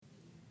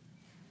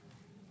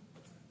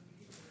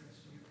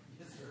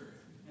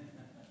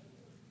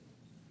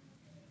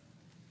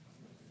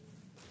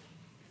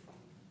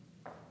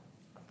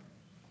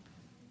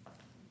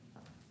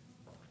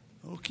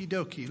Okie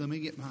dokie. Let me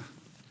get my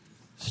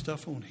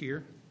stuff on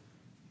here.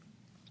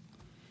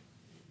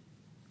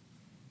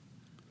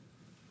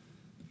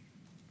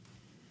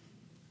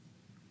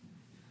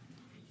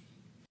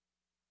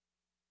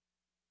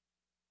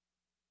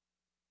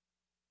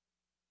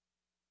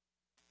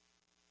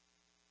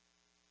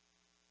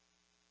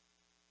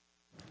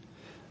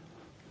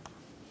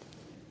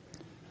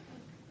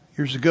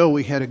 Years ago,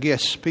 we had a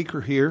guest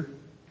speaker here,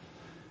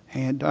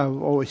 and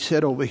I've always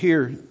said over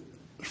here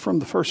from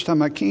the first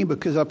time I came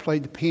because I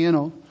played the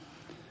piano,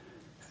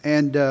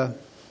 and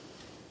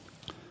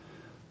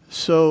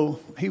so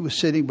he was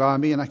sitting by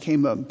me, and I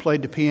came up and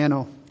played the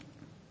piano,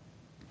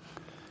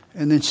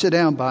 and then sit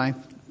down by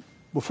him.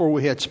 Before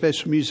we had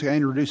special music, I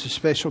introduced the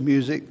special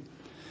music,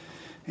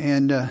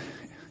 and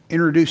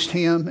introduced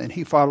him, and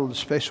he followed the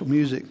special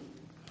music.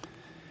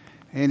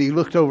 And he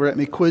looked over at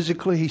me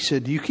quizzically. He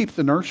said, "Do you keep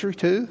the nursery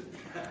too?"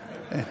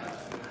 And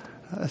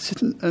I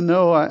said,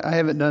 "No, I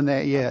haven't done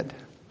that yet."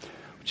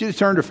 I want you to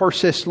turn to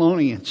 1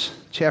 Thessalonians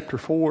chapter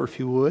 4, if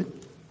you would,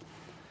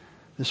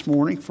 this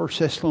morning. 1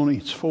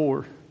 Thessalonians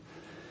 4.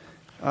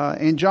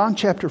 In John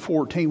chapter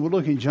 14, we'll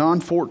look at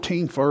John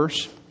 14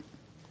 first,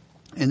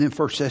 and then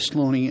 1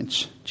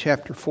 Thessalonians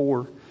chapter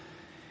 4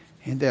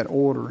 in that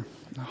order.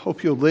 I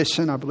hope you'll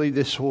listen. I believe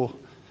this will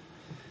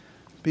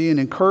be an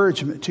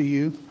encouragement to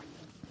you.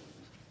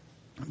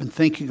 I've been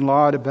thinking a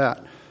lot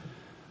about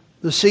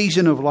the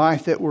season of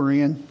life that we're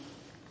in,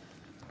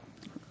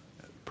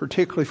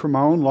 particularly for my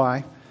own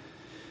life.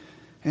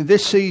 And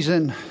this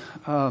season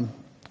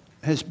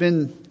has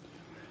been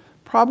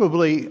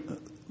probably,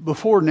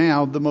 before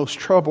now, the most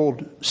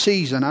troubled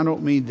season. I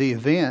don't mean the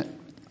event,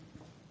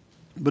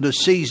 but a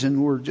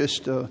season where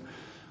just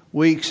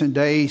weeks and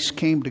days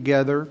came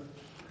together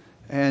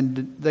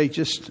and they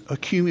just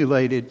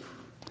accumulated.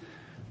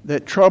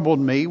 That troubled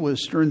me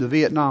was during the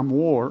Vietnam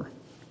War.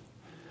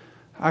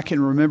 I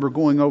can remember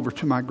going over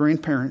to my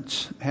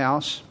grandparents'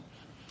 house,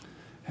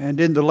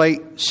 and in the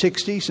late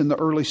 60s and the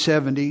early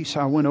 70s,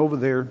 I went over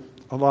there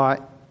a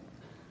lot.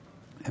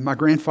 And my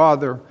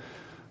grandfather,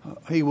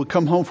 he would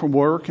come home from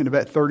work, and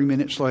about 30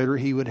 minutes later,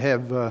 he would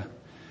have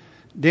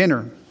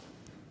dinner.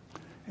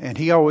 And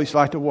he always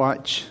liked to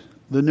watch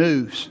the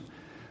news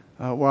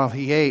while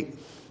he ate.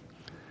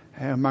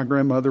 And my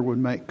grandmother would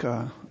make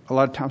a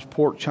lot of times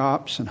pork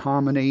chops and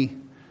hominy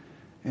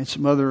and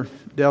some other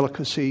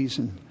delicacies,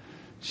 and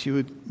she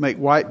would make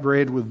white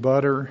bread with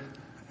butter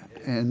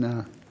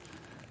and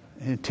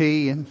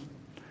tea. And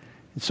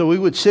so we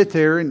would sit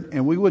there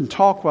and we wouldn't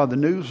talk while the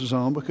news was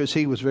on because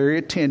he was very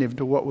attentive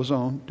to what was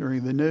on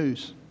during the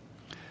news.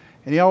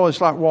 And he always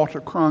liked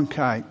Walter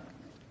Cronkite.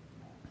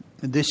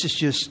 And this is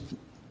just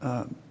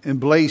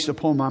emblazed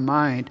upon my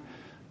mind.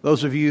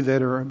 Those of you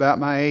that are about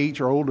my age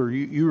or older,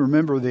 you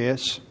remember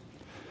this.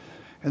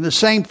 And the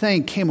same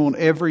thing came on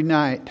every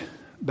night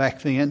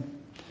back then.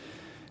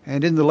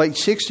 And in the late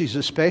 60s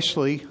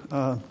especially,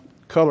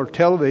 color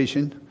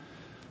television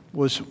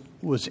was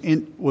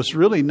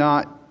really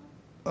not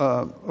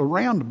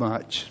around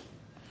much.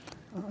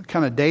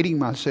 Kind of dating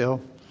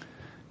myself.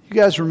 You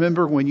guys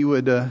remember when you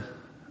would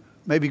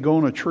maybe go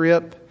on a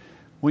trip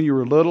when you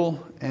were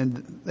little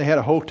and they had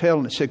a hotel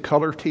and it said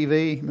color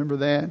TV? Remember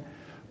that?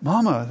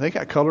 "Mama, they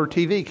got color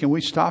TV. Can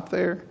we stop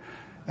there?"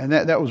 And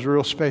that was a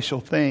real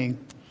special thing.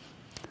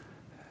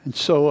 And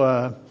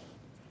so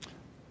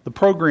the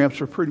programs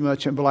were pretty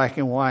much in black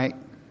and white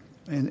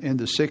in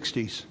the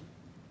 60s.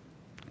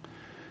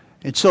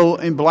 And so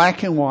in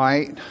black and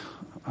white,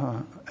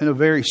 in a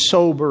very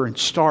sober and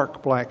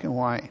stark black and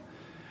white,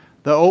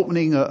 the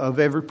opening of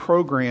every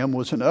program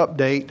was an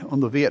update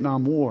on the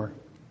Vietnam War.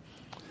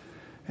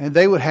 And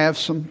they would have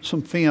some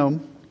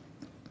film.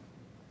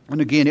 And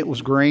again, it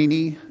was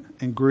grainy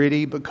and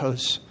gritty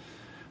because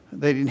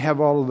they didn't have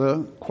all of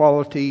the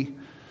quality.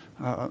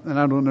 And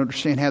I don't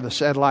understand how the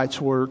satellites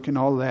work and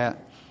all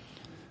that.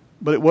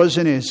 But it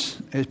wasn't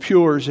as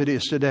pure as it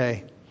is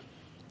today.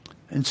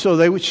 And so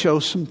they would show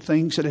some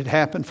things that had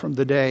happened from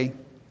the day.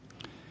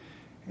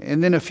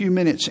 And then a few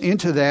minutes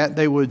into that,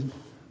 they would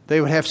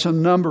have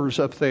some numbers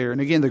up there.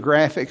 And again, the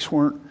graphics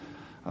weren't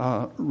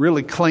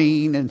really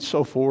clean and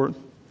so forth.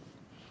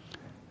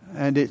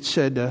 And it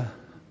said,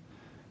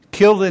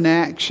 killed in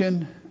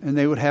action, and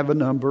they would have a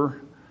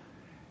number.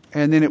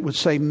 And then it would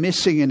say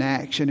missing in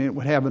action, and it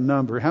would have a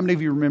number. How many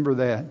of you remember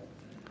that?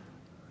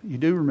 You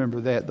do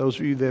remember that, those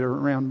of you that are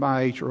around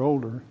my age or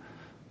older.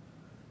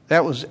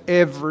 That was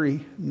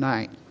every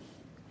night.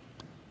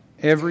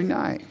 Every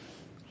night.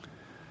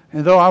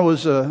 And though I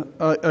was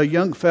a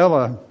young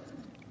fella,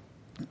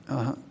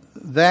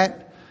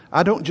 that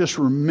I don't just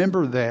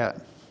remember that.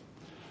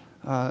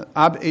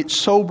 It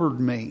sobered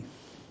me.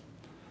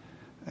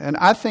 And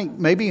I think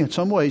maybe in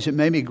some ways it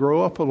made me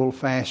grow up a little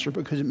faster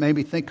because it made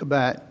me think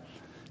about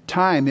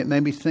time. It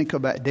made me think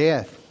about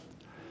death.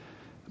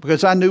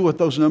 Because I knew what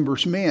those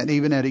numbers meant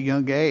even at a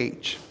young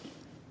age.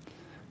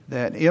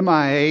 That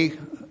MIA,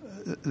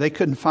 they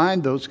couldn't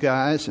find those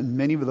guys, and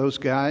many of those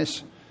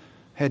guys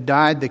had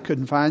died. They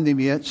couldn't find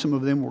them yet. Some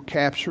of them were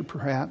captured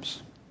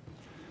perhaps.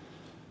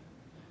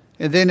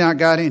 And then I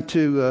got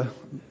into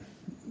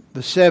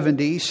the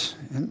 70s,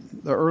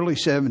 and the early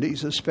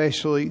 70s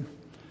especially,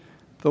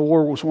 the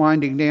war was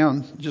winding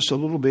down just a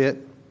little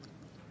bit.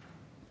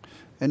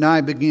 And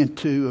I began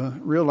to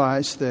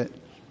realize that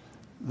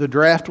the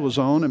draft was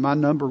on and my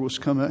number was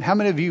coming. How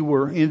many of you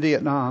were in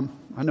Vietnam?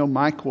 I know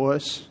Mike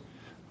was.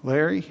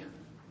 Larry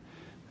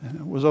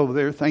was over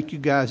there. Thank you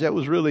guys. That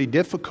was really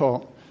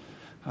difficult.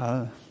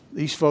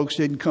 These folks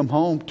didn't come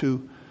home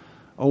to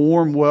a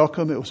warm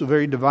welcome. It was a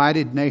very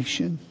divided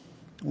nation.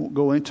 I won't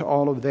go into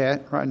all of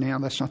that right now.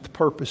 That's not the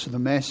purpose of the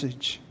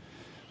message.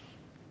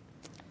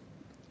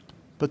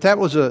 But that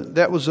was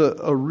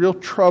a real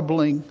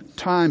troubling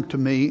time to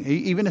me,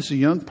 even as a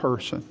young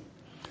person.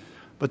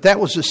 But that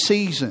was a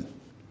season,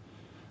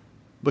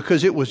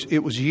 because it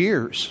was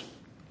years.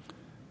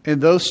 And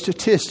those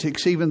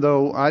statistics, even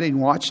though I didn't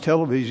watch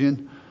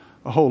television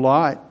a whole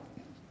lot,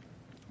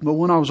 but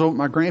when I was over at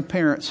my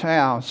grandparents'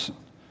 house,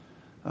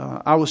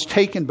 I was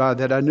taken by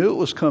that. I knew it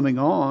was coming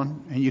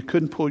on, and you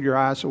couldn't pull your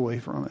eyes away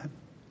from it.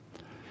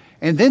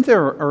 And then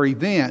there are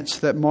events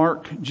that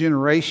mark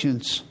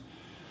generations.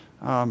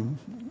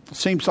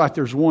 Seems like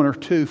there's one or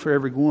two for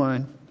every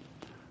one.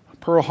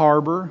 Pearl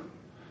Harbor.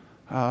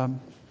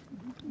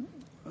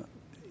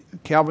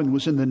 Calvin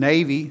was in the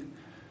Navy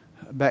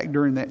back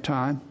during that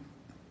time.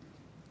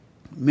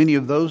 Many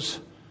of those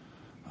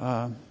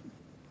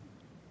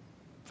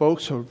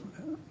folks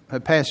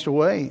have passed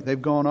away.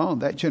 They've gone on,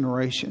 that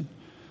generation.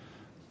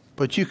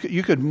 But you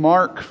could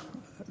mark,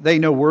 they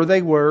know where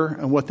they were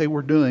and what they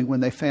were doing when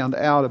they found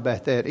out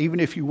about that. Even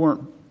if you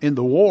weren't in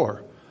the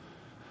war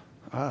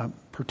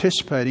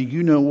participating,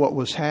 you know what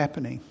was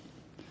happening.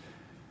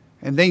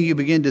 And then you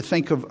begin to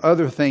think of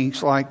other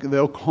things like the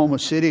Oklahoma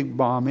City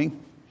bombing,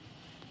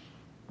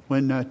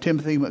 when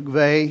Timothy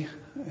McVeigh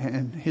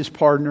and his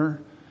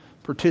partner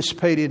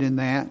participated in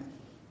that.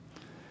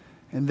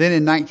 And then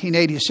in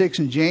 1986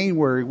 in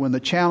January, when the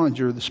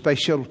Challenger, the Space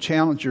Shuttle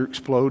Challenger,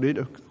 exploded,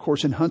 of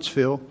course in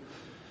Huntsville,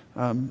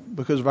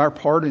 because of our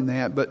part in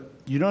that. But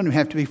you don't even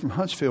have to be from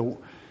Huntsville.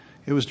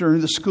 It was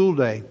during the school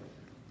day.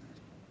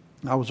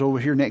 I was over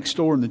here next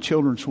door in the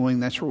children's wing.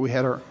 That's where we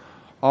had our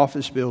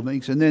office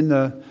buildings. And then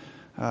the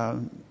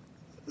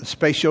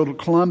Space Shuttle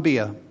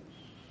Columbia.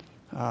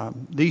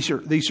 These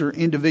are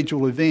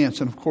individual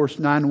events. And of course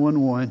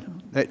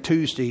 9/11, that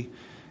Tuesday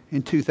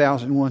in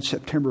 2001,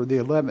 September the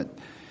 11th.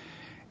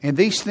 And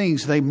these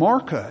things, they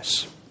mark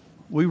us.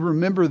 We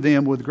remember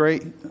them with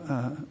great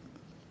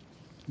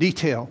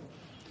detail.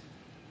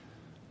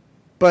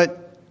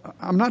 But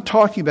I'm not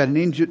talking about an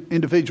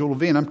individual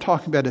event. I'm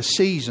talking about a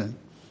season.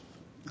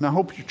 And I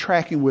hope you're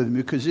tracking with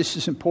me, because this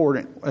is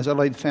important as I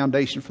lay the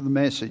foundation for the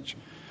message.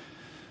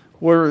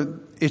 Where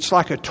it's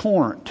like a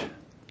torrent.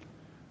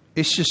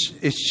 It's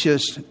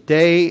just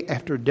day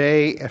after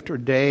day after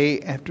day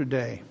after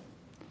day.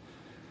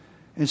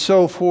 And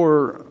so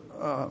for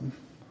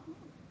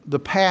the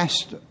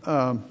past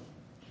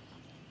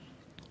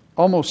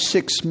almost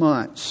 6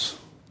 months,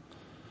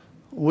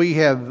 we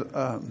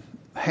have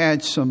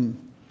had some,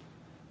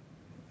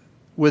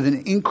 with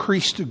an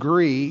increased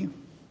degree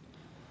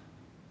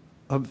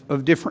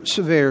of different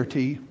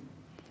severity,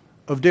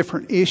 of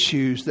different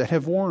issues that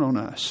have worn on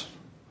us.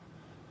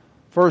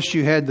 First,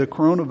 you had the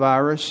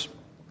coronavirus,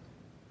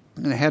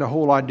 and it had a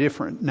whole lot of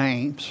different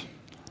names.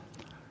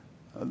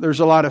 There's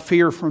a lot of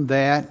fear from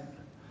that.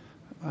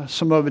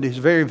 Some of it is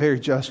very,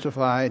 very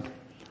justified.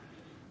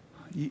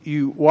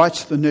 You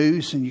watch the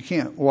news and you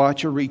can't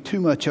watch or read too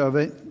much of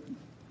it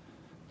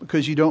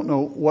because you don't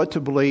know what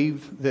to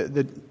believe.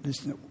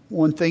 This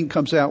one thing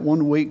comes out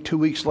 1 week, 2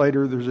 weeks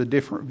later, there's a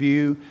different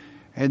view.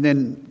 And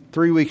then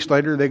 3 weeks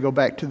later, they go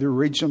back to the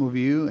original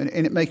view, and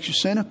it makes you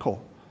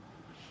cynical.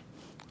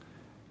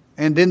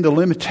 And then the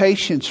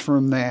limitations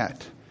from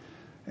that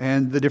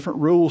and the different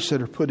rules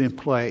that are put in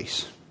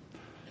place.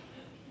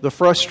 The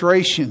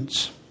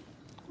frustrations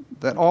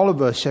that all of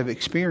us have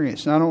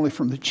experienced, not only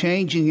from the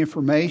changing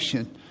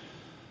information,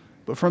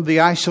 but from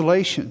the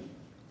isolation.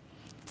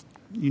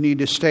 You need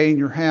to stay in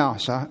your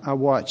house. I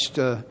watched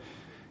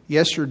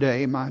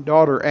yesterday, my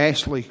daughter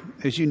Ashley,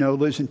 as you know,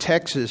 lives in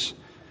Texas,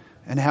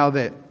 and how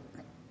that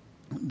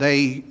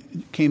they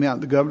came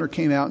out, the governor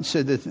came out and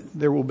said that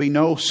there will be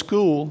no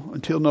school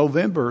until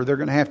November. They're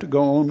going to have to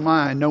go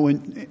online, no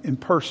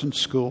in-person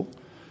school.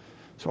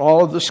 So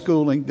all of the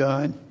schooling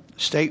done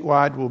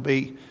statewide will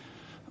be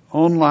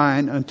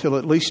online until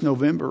at least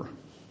November.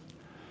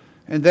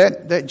 And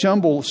that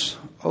jumbles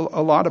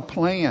a lot of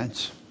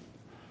plans.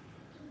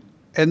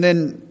 And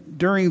then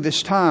during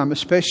this time,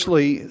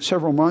 especially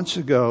several months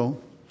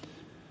ago,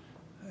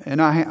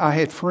 and I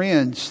had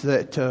friends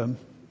that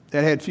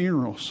had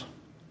funerals.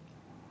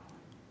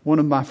 One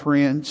of my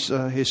friends,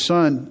 his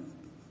son,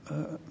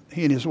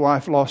 he and his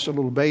wife lost a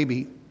little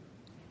baby.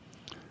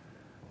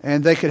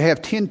 And they could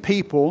have 10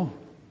 people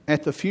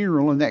at the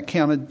funeral, and that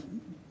counted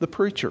the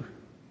preacher.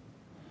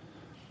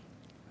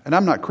 And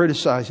I'm not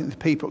criticizing the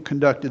people who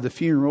conducted the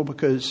funeral,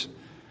 because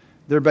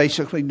they're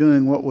basically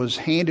doing what was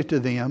handed to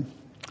them.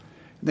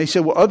 And they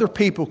said, well, other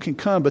people can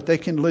come, but they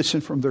can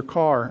listen from their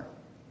car.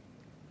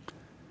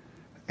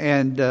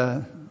 And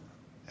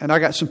And I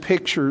got some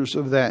pictures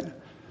of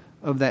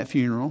that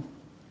funeral.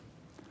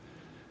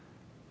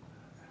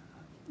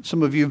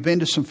 Some of you have been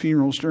to some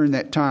funerals during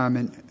that time,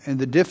 and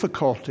the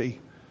difficulty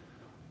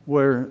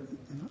where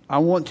I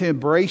want to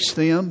embrace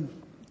them,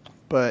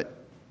 but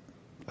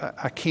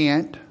I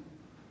can't.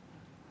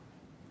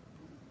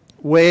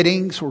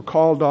 Weddings were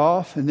called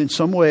off, and then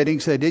some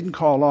weddings they didn't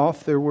call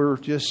off. There were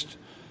just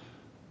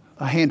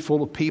a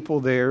handful of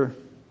people there.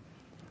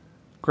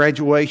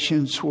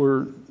 Graduations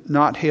were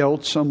not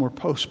held. Some were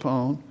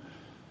postponed.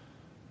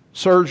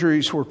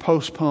 Surgeries were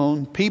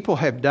postponed. People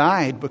have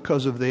died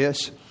because of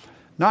this,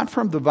 not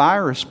from the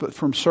virus, but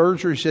from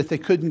surgeries that they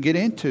couldn't get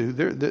into.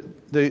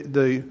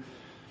 The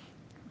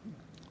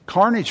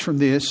carnage from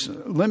this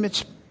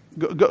is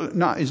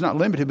not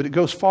limited, but it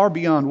goes far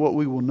beyond what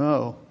we will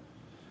know.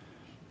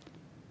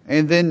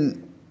 And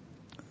then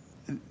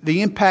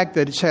the impact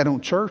that it's had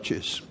on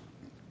churches.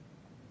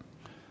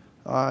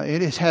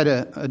 It has had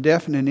a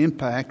definite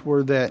impact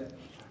where that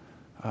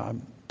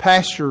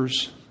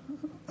pastors,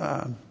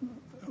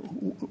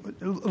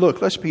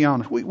 look, let's be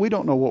honest, we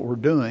don't know what we're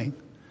doing.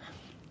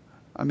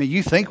 I mean,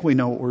 you think we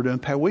know what we're doing,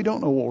 Pat. We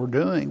don't know what we're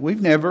doing.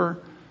 We've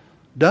never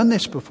done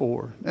this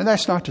before. And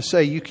that's not to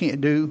say you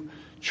can't do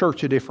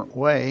church a different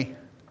way.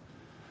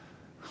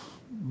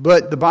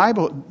 But the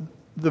Bible,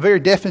 the very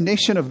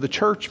definition of the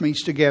church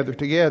means to gather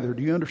together.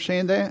 Do you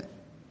understand that?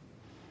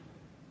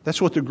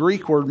 That's what the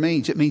Greek word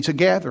means. It means a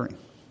gathering,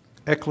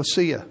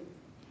 ecclesia.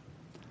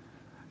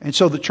 And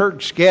so the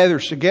church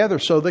gathers together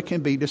so they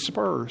can be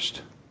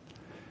dispersed.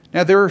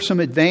 Now, there are some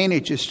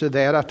advantages to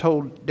that. I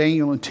told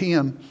Daniel and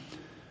Tim,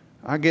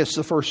 I guess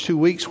the first 2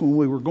 weeks when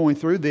we were going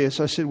through this,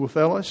 I said, well,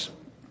 fellas,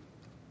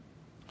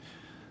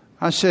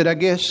 I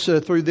guess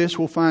through this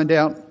we'll find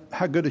out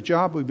how good a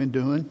job we've been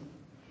doing.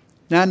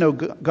 Now, I know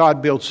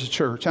God builds the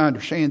church. I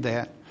understand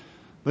that.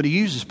 But He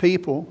uses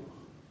people.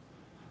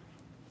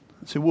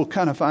 So we'll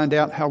kind of find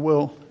out how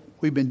well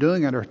we've been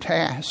doing at our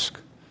task.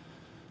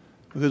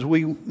 Because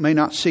we may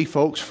not see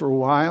folks for a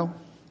while.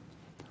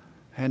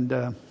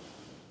 And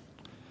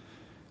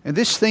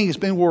this thing has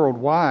been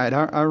worldwide.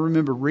 I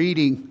remember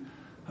reading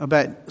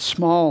about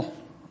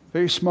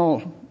very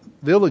small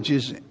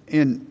villages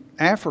in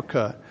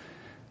Africa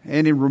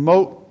and in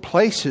remote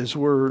places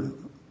where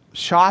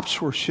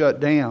shops were shut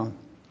down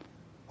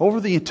over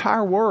the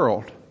entire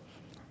world.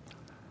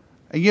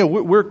 And,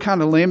 we're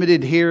kind of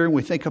limited here, and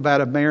we think about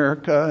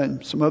America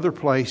and some other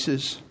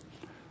places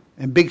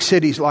and big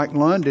cities like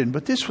London.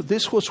 But this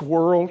was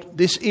world.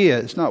 This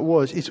is, not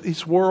was.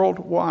 It's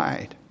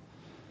worldwide.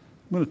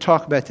 I'm going to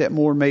talk about that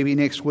more maybe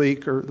next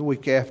week or the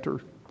week after,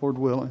 Lord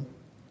willing.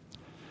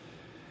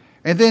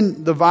 And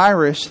then the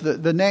virus,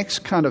 the next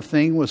kind of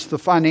thing was the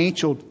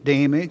financial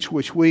damage,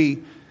 which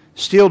we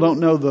still don't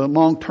know the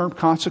long-term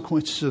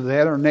consequences of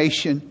that. Our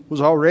nation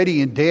was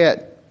already in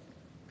debt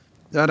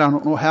that I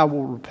don't know how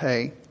we'll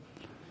repay.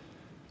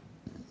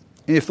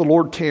 And if the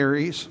Lord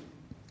tarries,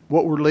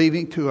 what we're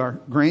leaving to our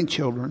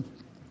grandchildren.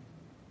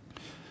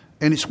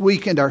 And it's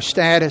weakened our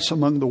status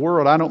among the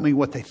world. I don't mean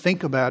what they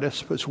think about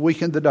us, but it's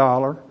weakened the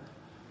dollar.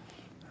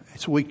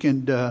 It's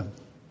weakened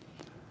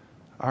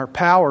our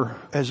power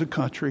as a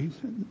country,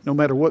 no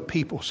matter what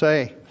people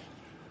say.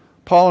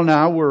 Paul and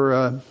I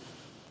were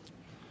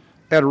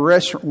at a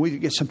restaurant. We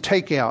get some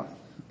takeout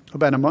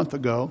about a month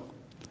ago.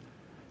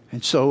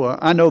 And so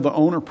I know the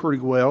owner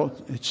pretty well.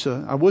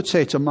 I would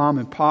say it's a mom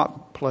and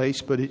pop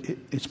place, but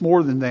it's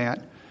more than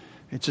that.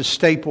 It's a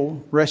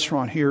staple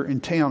restaurant here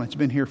in town. It's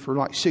been here for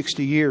like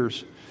 60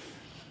 years.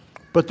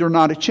 But they're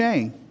not a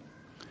chain.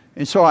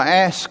 And so I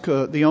asked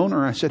the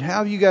owner, I said, how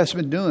have you guys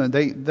been doing?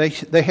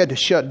 They had to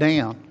shut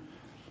down.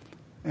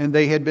 And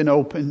they had been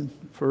open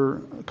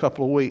for a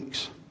couple of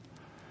weeks.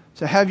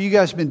 So how have you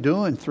guys been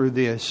doing through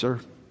this? Or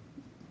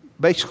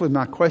basically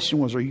my question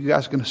was, are you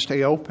guys going to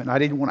stay open? I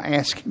didn't want to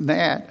ask him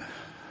that.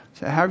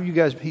 So how have you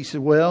guys? He said,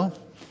 well,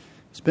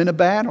 it's been a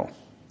battle.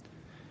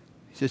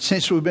 He said,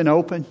 since we've been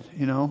open,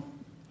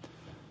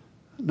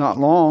 not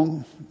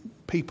long,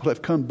 people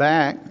have come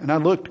back. And I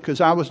looked, because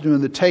I was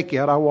doing the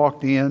takeout, I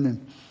walked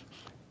in,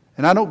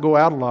 and I don't go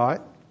out a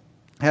lot.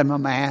 I had my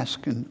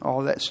mask and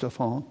all that stuff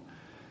on.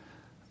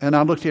 And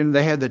I looked in, and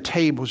they had the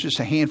tables, just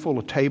a handful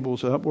of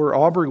tables up, where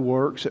Aubrey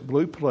works at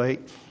Blue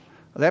Plate.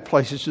 That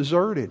place is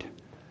deserted.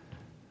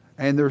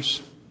 And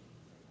there's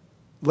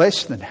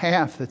less than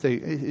half that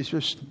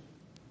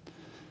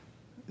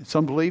it's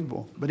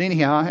unbelievable. But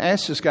anyhow, I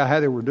asked this guy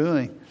how they were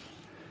doing.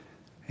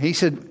 He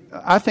said,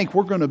 I think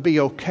we're going to be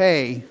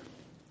okay,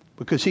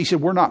 because he said,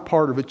 we're not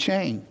part of a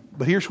chain.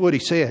 But here's what he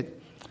said.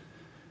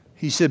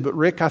 He said, but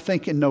Rick, I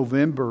think in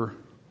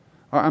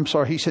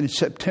he said in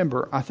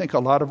September, I think a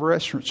lot of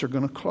restaurants are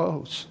going to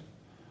close.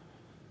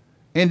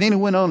 And then he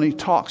went on and he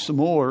talked some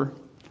more.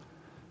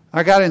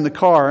 I got in the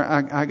car,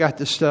 I got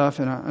this stuff,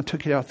 and I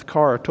took it out the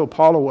car. I told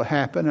Paula what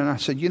happened, and I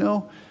said,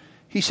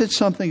 he said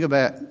something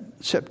about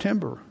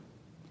September.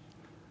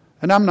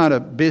 And I'm not a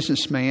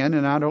businessman,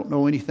 and I don't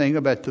know anything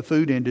about the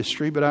food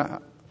industry,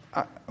 but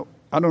I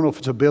don't know if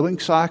it's a billing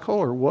cycle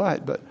or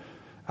what, but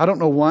I don't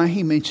know why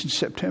he mentioned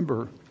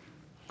September.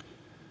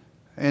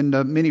 And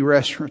many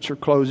restaurants are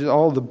closing.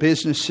 All the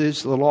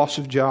businesses, the loss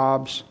of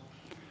jobs.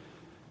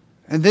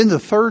 And then the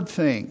third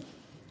thing,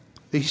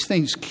 these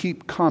things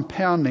keep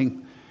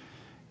compounding,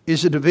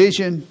 is a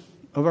division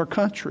of our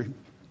country.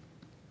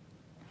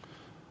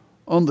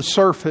 On the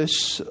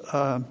surface,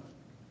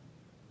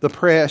 the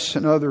press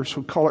and others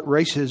would call it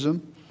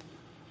racism.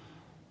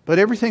 But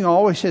everything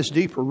always has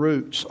deeper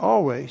roots,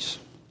 always.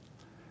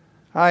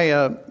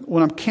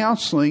 When I'm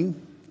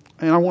counseling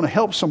and I want to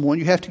help someone,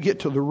 you have to get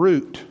to the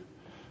root.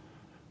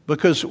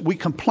 Because we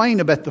complain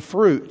about the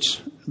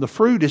fruits. The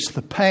fruit is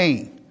the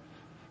pain.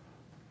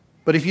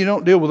 But if you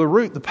don't deal with the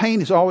root, the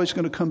pain is always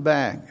going to come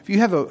back. If you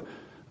have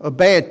a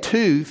bad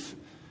tooth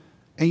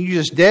and you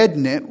just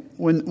deaden it,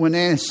 when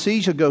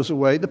anesthesia goes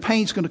away, the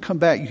pain's going to come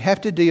back. You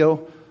have to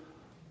deal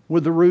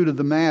with the root of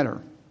the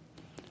matter.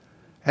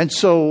 And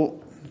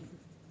so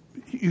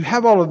you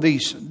have all of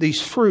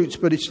these fruits,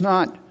 but it's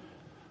not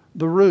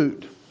the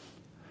root.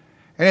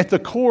 And at the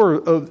core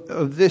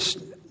of this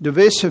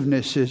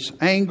divisiveness is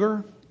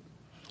anger,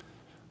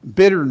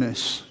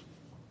 bitterness,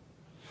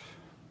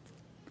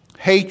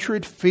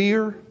 hatred,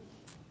 fear,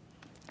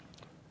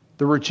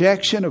 the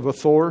rejection of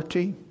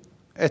authority.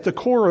 At the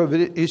core of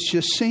it is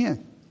just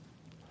sin.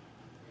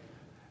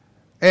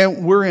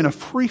 And we're in a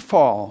free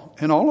fall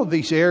in all of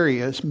these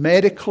areas,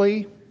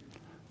 medically,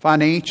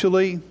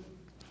 financially,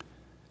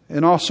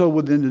 and also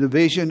within the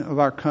division of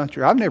our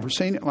country. I've never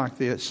seen it like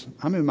this.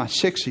 I'm in my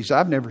 60s.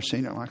 I've never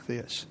seen it like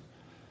this.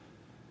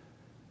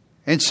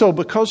 And so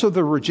because of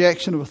the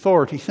rejection of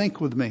authority,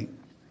 think with me.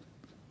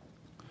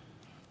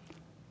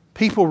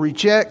 People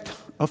reject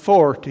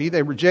authority.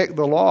 They reject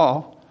the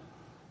law.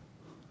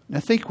 Now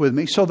think with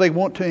me. So they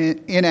want to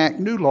enact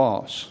new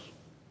laws.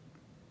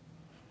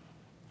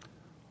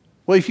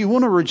 Well, if you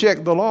want to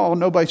reject the law,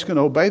 nobody's going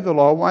to obey the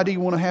law. Why do you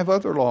want to have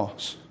other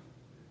laws?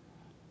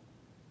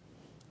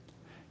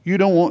 You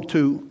don't want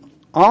to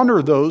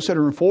honor those that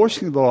are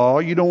enforcing the law.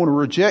 You don't want to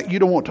reject. You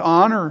don't want to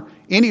honor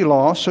any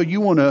law. So you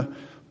want to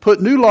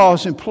put new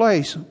laws in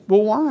place.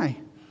 Well, why?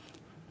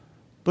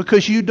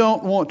 Because you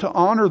don't want to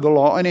honor the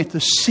law. And at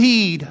the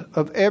seed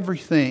of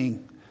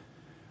everything,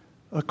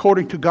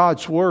 according to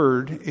God's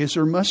Word, is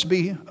there must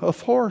be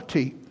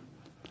authority.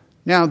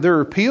 Now, there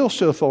are appeals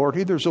to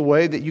authority. There's a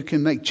way that you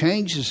can make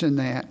changes in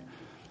that.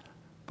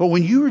 But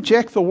when you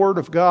reject the Word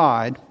of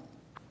God,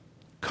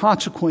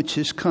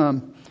 consequences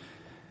come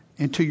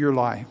into your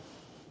life.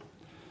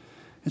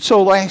 And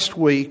so last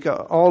week,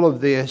 all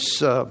of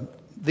this,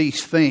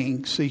 these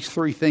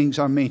three things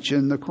I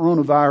mentioned, the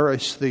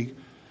coronavirus, the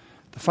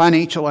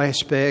financial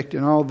aspect,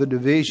 and all the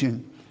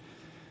division,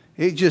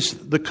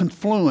 the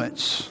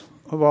confluence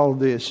of all of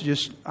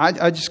this,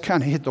 I just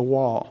kind of hit the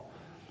wall.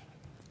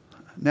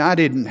 Now, I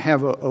didn't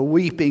have a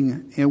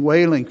weeping and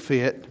wailing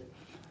fit,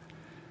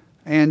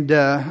 and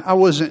I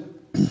wasn't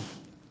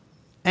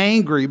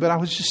angry, but I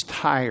was just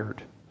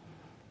tired.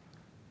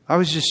 I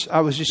was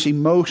just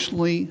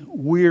emotionally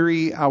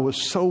weary. I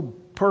was so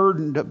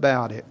burdened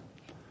about it.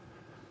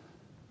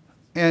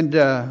 And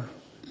I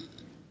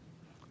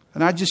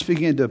just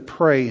began to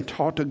pray and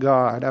talk to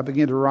God. I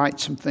began to write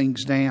some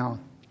things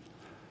down.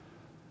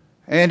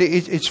 And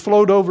it's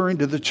flowed over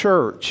into the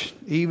church.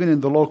 Even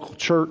in the local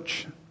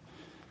church,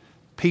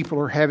 people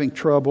are having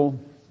trouble.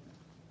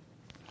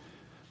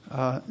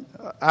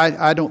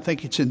 I don't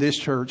think it's in this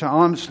church. I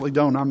honestly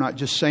don't. I'm not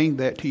just saying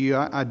that to you.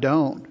 I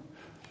don't.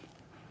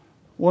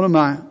 One of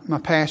my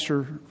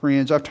pastor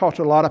friends, I've talked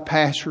to a lot of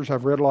pastors.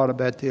 I've read a lot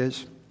about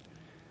this.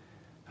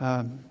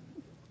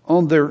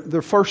 On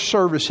their first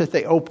service that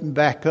they opened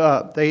back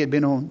up, they had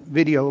been on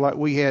video like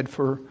we had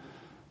for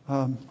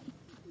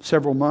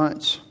several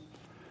months.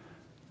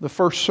 The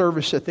first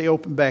service that they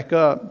opened back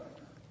up,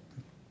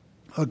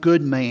 a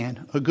good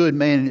man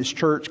in his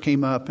church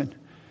came up and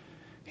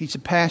he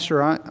said,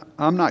 "Pastor,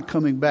 I'm not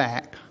coming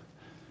back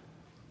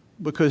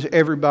because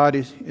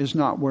everybody is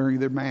not wearing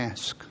their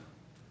mask."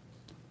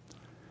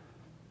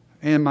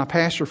 And my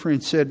pastor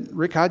friend said,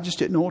 "Rick, I just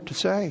didn't know what to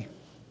say.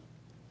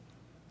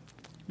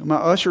 My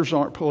ushers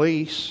aren't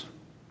police.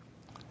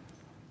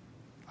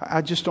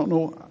 I just don't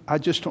know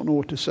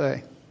what to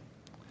say."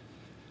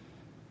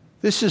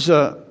 This is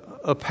a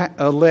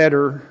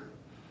letter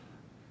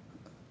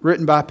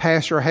written by a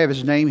pastor. I have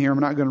his name here. I'm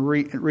not going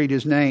to read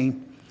his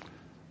name.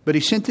 But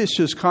he sent this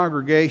to his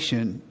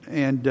congregation.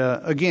 And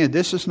again,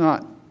 this is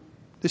not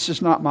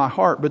my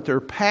heart, but there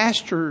are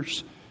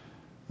pastors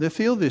that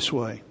feel this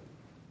way.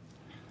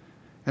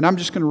 And I'm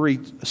just going to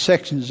read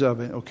sections of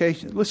it, okay?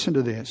 Listen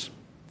to this.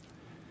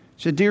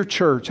 It said, "Dear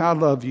church, I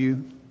love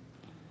you.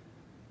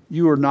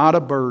 You are not a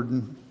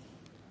burden.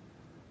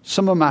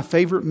 Some of my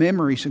favorite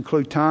memories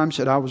include times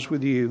that I was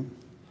with you.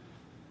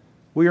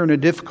 We are in a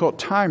difficult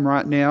time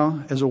right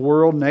now as a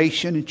world,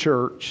 nation, and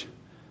church.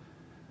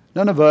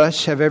 None of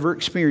us have ever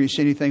experienced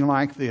anything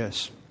like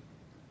this.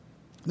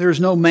 There is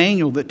no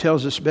manual that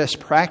tells us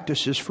best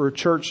practices for a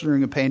church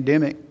during a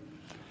pandemic.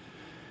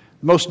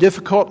 The most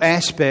difficult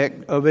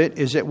aspect of it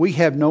is that we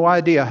have no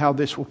idea how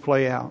this will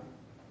play out.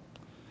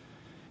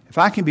 If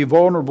I can be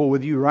vulnerable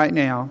with you right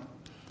now,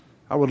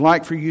 I would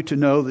like for you to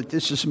know that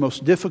this is the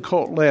most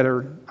difficult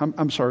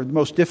the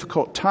most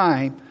difficult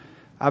time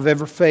I've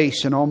ever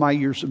faced in all my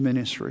years of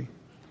ministry.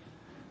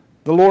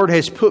 The Lord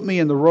has put me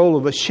in the role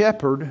of a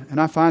shepherd, and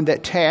I find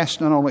that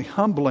task not only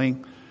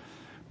humbling,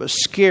 but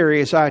scary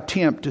as I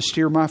attempt to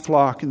steer my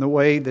flock in the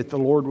way that the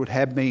Lord would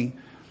have me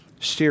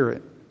steer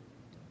it.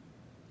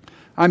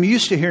 I'm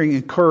used to hearing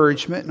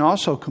encouragement and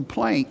also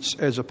complaints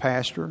as a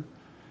pastor.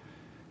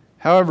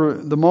 However,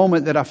 the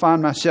moment that I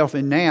find myself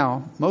in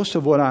now, most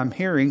of what I'm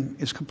hearing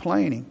is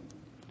complaining.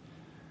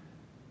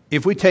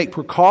 If we take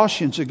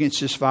precautions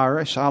against this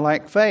virus, I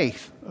lack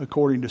faith,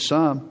 according to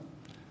some.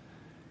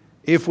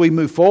 If we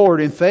move forward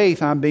in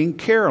faith, I'm being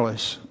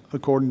careless,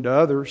 according to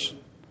others.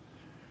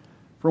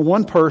 From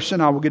one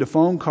person, I will get a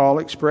phone call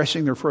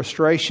expressing their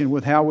frustration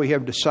with how we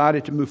have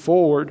decided to move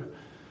forward.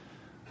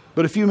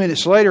 But a few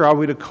minutes later, I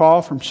will get a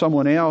call from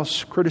someone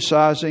else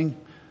criticizing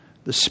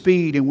the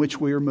speed in which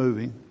we are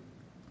moving.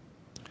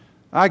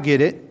 I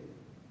get it.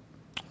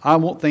 I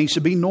want things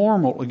to be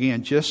normal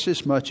again just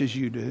as much as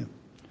you do.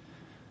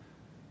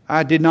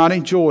 I did not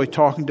enjoy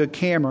talking to a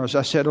camera as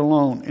I sat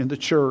alone in the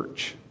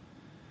church.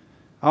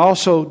 I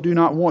also do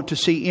not want to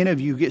see any of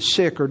you get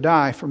sick or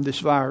die from this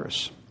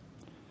virus.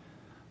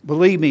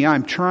 Believe me,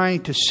 I'm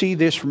trying to see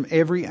this from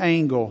every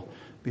angle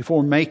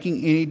before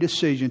making any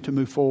decision to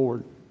move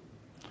forward.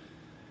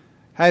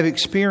 I have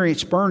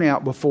experienced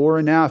burnout before,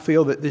 and now I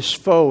feel that this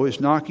foe is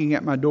knocking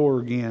at my door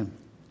again.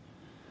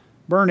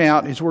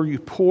 Burnout is where you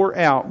pour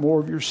out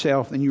more of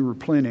yourself than you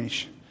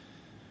replenish.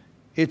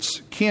 It's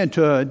akin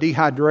to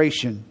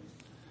dehydration.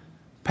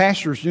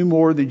 Pastors do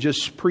more than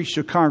just preach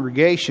to a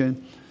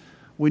congregation.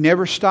 We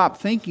never stop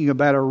thinking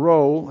about our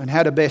role and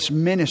how to best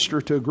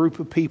minister to a group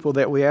of people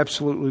that we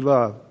absolutely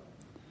love.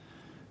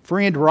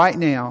 Friend, right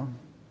now,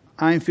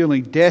 I am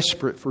feeling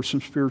desperate for some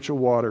spiritual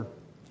water.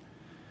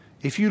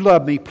 If you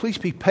love me, please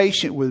be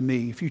patient with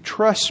me. If you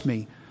trust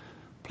me,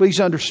 please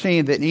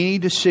understand that any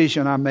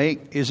decision I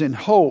make is in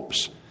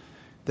hopes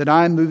that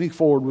I am moving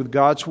forward with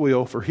God's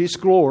will for His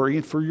glory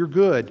and for your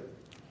good.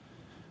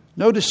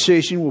 No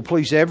decision will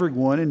please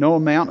everyone, and no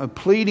amount of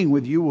pleading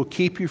with you will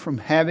keep you from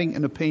having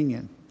an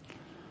opinion.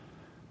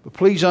 But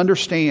please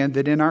understand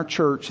that in our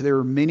church there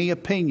are many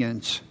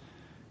opinions,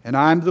 and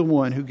I'm the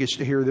one who gets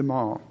to hear them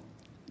all.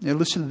 Now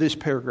listen to this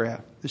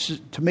paragraph.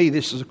 To me,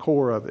 this is the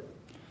core of it.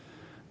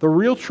 The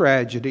real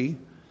tragedy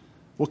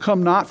will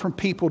come not from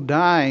people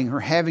dying or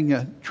having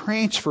a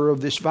transfer of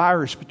this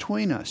virus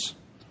between us.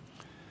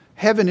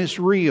 Heaven is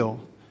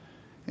real,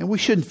 and we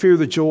shouldn't fear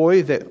the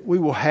joy that we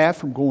will have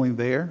from going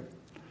there.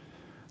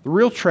 The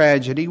real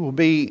tragedy will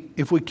be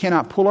if we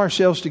cannot pull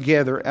ourselves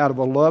together out of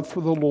a love for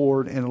the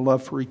Lord and a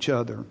love for each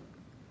other.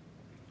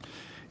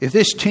 If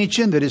this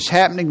tension that is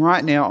happening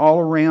right now all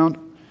around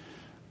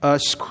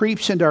us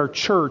creeps into our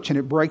church and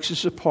it breaks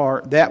us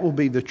apart, that will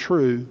be the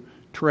true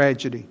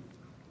tragedy.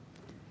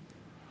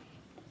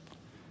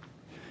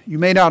 You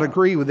may not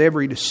agree with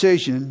every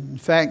decision. In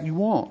fact, you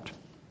won't.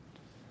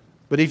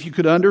 But if you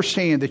could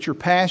understand that your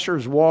pastor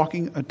is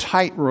walking a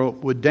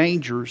tightrope with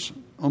dangers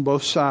on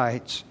both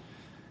sides,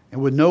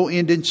 and with no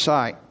end in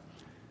sight,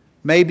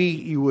 maybe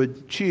you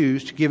would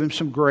choose to give him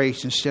some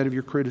grace instead of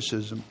your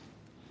criticism.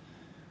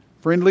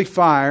 Friendly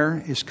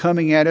fire is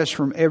coming at us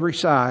from every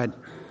side,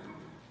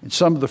 and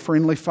some of the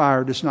friendly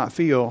fire does not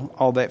feel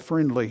all that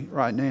friendly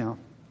right now.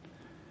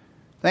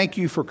 Thank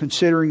you for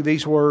considering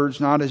these words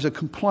not as a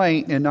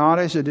complaint and not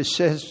as a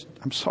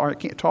I'm sorry, I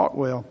can't talk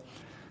well.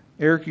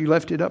 Eric, you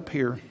left it up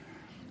here.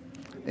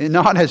 And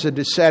not as a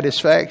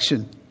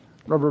dissatisfaction.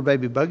 Rubber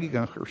baby buggy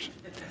gunkers.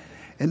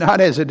 And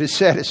not as a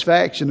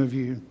dissatisfaction of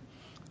you.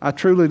 I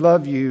truly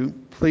love you.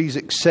 Please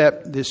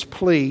accept this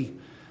plea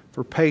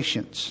for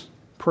patience,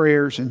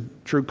 prayers, and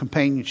true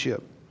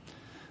companionship.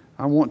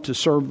 I want to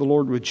serve the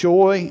Lord with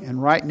joy,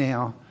 and right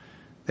now,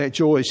 that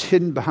joy is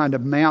hidden behind a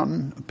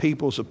mountain of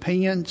people's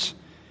opinions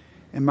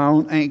and my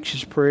own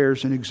anxious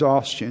prayers and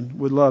exhaustion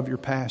with love, your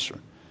pastor.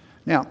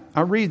 Now,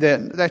 I read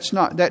that.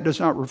 That does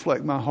not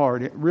reflect my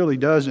heart. It really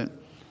doesn't.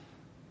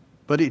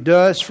 But it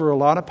does for a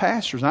lot of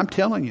pastors. I'm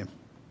telling you.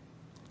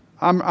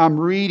 I'm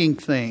reading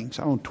things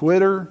on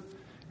Twitter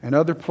and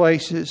other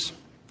places.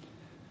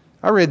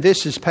 I read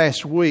this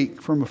past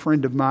week from a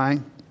friend of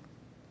mine.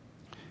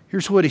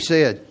 Here's what he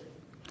said.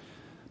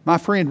 My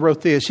friend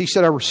wrote this. He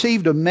said, I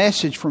received a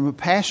message from a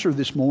pastor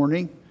this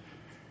morning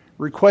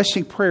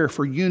requesting prayer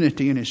for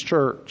unity in his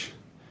church.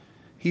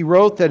 He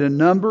wrote that a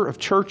number of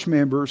church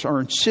members are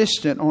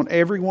insistent on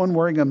everyone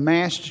wearing a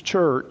mask to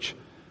church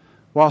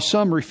while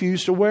some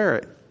refuse to wear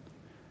it.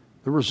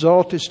 The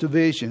result is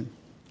division.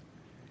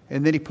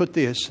 And then he put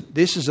this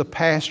is a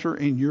pastor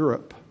in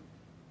Europe.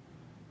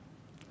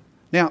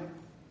 Now,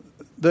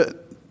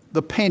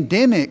 the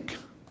pandemic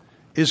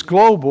is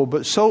global,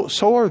 but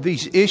so are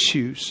these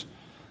issues,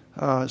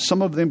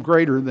 some of them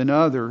greater than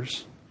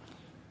others,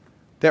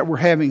 that we're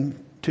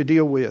having to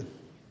deal with.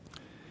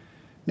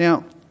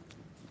 Now,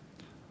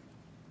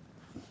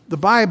 the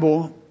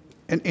Bible,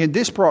 and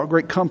this brought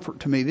great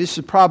comfort to me. This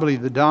is probably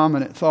the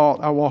dominant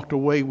thought I walked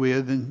away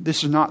with, and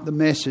this is not the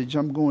message.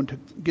 I'm going to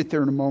get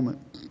there in a moment.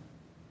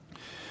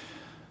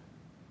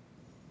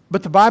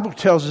 But the Bible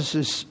tells us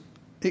this,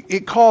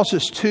 it calls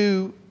us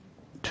two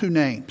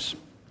names,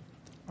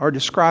 or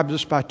describes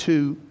us by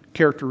two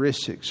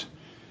characteristics,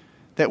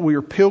 that we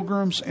are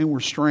pilgrims and we're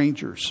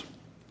strangers.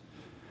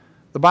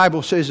 The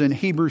Bible says in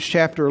Hebrews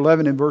chapter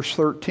 11 and verse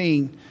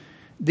 13,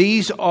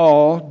 these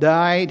all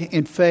died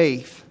in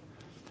faith.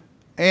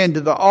 And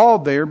the all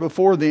there,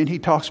 before then, he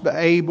talks about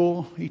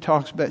Abel, he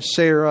talks about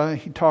Sarah,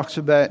 he talks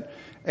about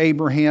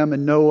Abraham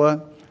and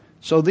Noah.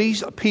 So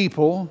these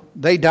people,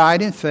 they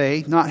died in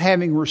faith, not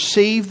having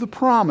received the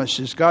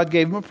promises. God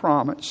gave them a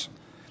promise,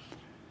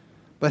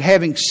 but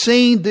having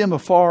seen them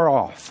afar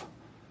off.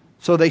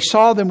 So they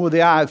saw them with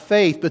the eye of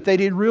faith, but they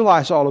didn't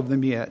realize all of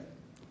them yet.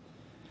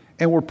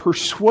 And were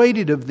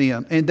persuaded of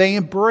them, and they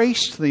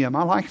embraced them.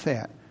 I like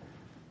that.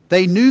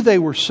 They knew they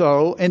were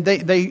so, and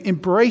they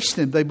embraced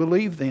them. They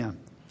believed them.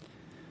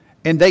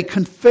 And they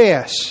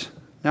confess.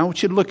 Now I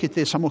want you to look at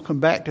this. I'm going to come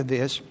back to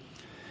this.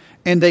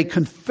 And they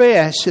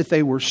confess that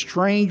they were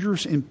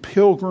strangers and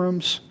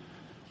pilgrims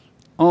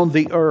on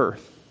the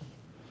earth.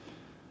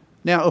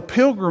 Now, a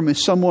pilgrim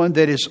is someone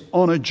that is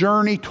on a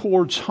journey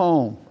towards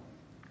home.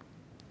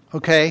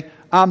 Okay?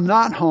 I'm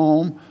not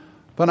home,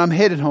 but I'm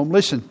headed home.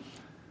 Listen,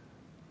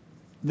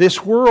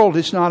 this world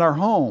is not our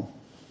home.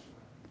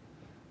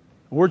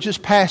 We're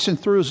just passing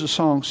through, as the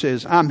song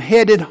says. I'm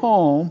headed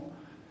home.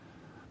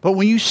 But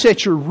when you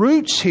set your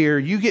roots here,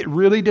 you get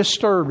really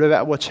disturbed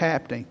about what's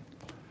happening.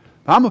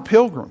 I'm a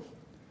pilgrim.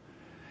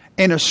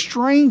 And a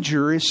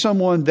stranger is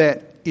someone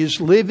that is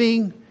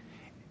living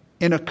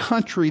in a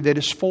country that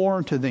is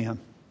foreign to them.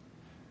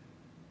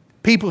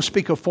 People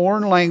speak a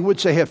foreign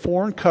language. They have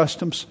foreign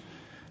customs.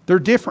 They're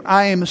different.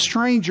 I am a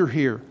stranger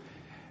here.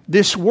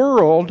 This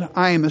world,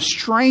 I am a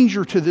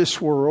stranger to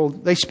this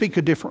world. They speak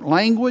a different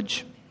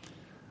language.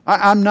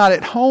 I'm not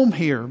at home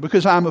here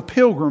because I'm a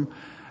pilgrim.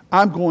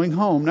 I'm going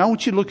home. Now I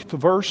want you to look at the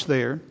verse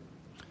there.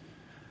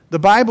 The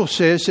Bible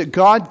says that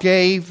God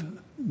gave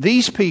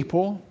these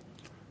people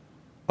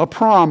a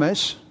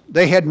promise.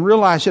 They hadn't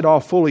realized it all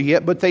fully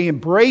yet, but they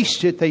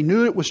embraced it. They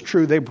knew it was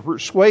true. They were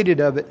persuaded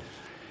of it.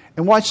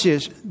 And watch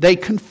this. They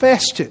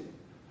confessed it.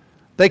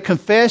 They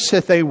confessed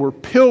that they were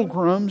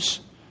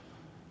pilgrims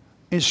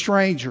and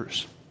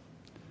strangers.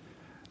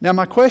 Now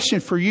my question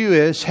for you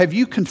is, have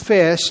you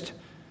confessed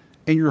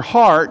in your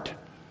heart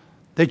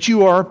that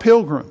you are a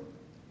pilgrim?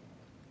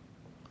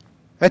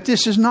 That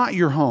this is not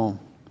your home?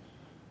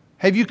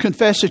 Have you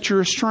confessed that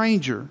you're a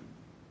stranger?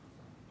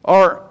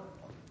 Or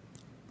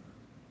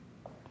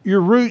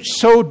your roots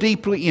so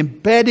deeply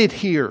embedded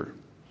here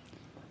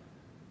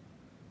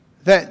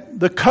that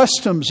the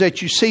customs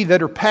that you see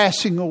that are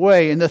passing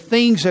away and the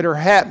things that are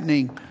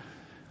happening,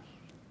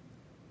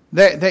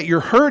 that you're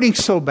hurting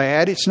so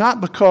bad, it's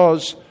not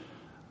because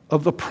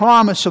of the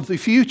promise of the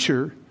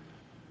future.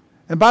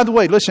 And by the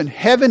way, listen,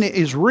 heaven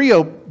is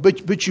real,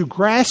 but you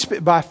grasp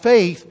it by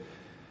faith.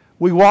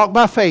 We walk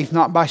by faith,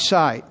 not by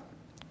sight.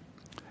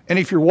 And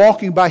if you're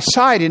walking by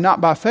sight and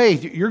not by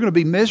faith, you're going to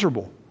be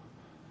miserable.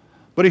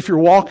 But if you're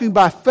walking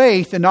by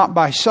faith and not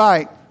by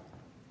sight,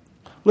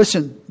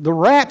 listen, the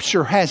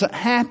rapture hasn't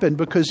happened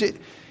because it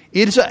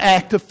is an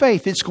act of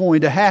faith. It's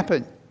going to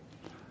happen.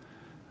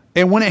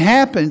 And when it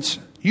happens,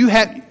 you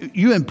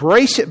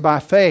embrace it by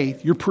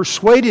faith. You're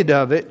persuaded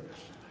of it.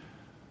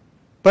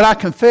 But I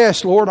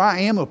confess, Lord,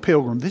 I am a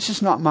pilgrim. This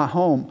is not my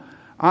home.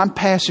 I'm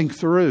passing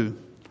through.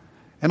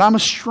 And I'm a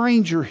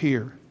stranger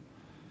here.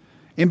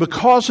 And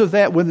because of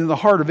that, within the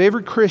heart of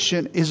every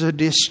Christian is a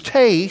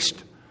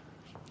distaste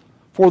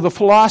for the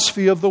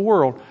philosophy of the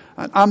world.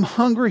 I'm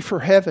hungry for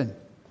heaven.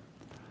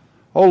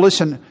 Oh,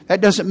 listen,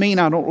 that doesn't mean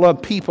I don't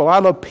love people. I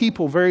love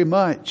people very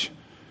much.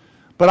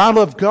 But I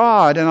love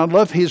God and I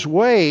love His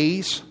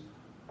ways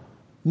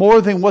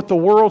more than what the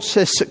world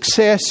says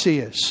success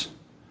is.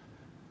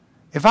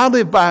 If I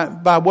live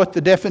by what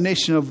the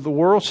definition of the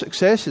world's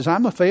success is,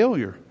 I'm a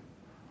failure.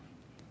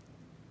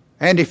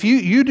 And if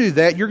you do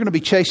that, you're going to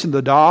be chasing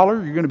the dollar.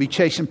 You're going to be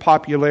chasing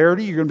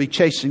popularity. You're going to be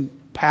chasing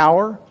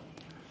power.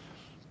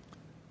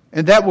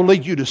 And that will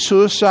lead you to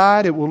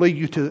suicide. It will lead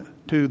you to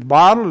the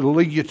bottle. It will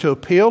lead you to a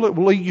pill. It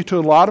will lead you to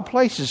a lot of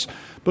places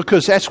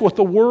because that's what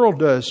the world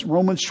does.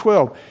 Romans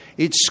 12.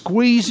 It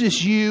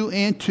squeezes you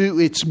into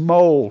its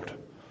mold.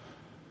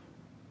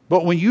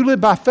 But when you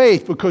live by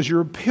faith because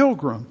you're a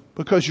pilgrim,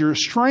 because you're a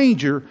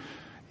stranger,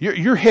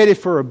 you're headed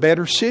for a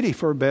better city,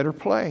 for a better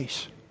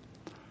place.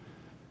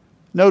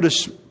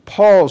 Notice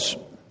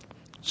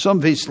some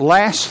of his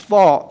last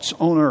thoughts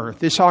on earth.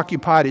 This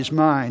occupied his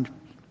mind.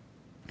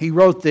 He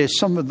wrote this,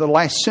 some of the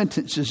last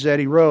sentences that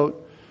he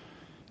wrote.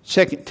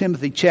 2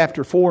 Timothy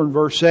chapter 4 and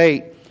verse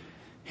 8.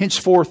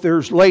 Henceforth there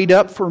is laid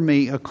up for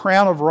me a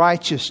crown of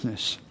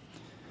righteousness,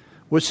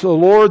 which the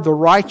Lord, the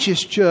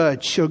righteous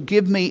judge, shall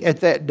give me at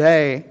that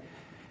day.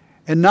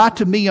 And not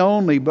to me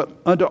only, but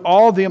unto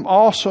all them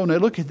also. Now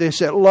look at this,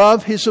 that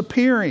love His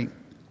appearing.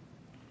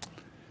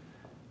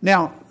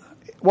 Now,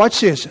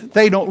 watch this.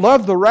 They don't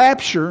love the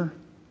rapture.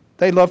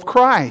 They love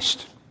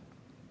Christ.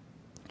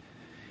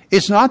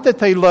 It's not that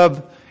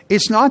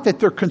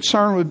they're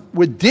concerned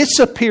with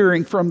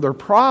disappearing from their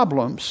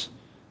problems.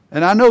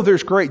 And I know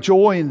there's great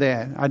joy in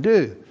that. I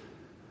do.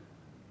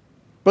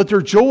 But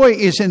their joy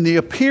is in the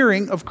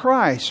appearing of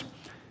Christ.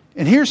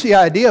 And here's the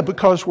idea,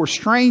 because we're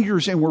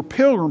strangers and we're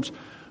pilgrims,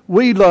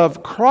 we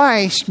love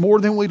Christ more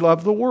than we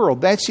love the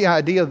world. That's the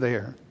idea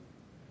there.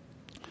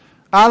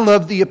 I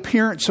love the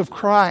appearance of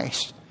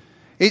Christ.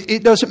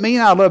 It doesn't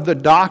mean I love the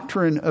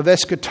doctrine of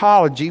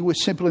eschatology, which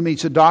simply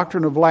means the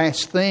doctrine of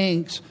last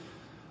things,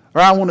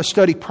 or I want to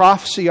study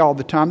prophecy all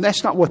the time.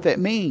 That's not what that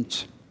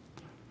means.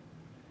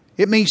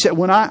 It means that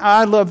when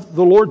I love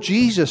the Lord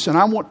Jesus and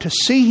I want to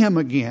see Him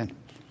again,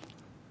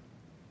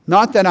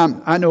 not that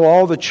I know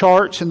all the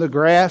charts and the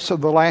graphs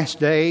of the last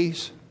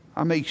days.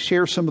 I may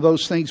share some of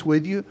those things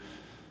with you,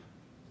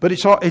 but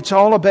it's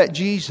all about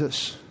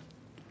Jesus.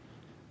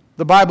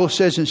 The Bible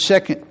says in 2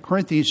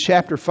 Corinthians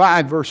chapter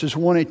 5, verses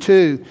 1 and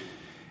 2,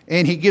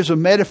 and he gives a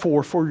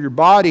metaphor for your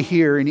body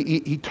here, and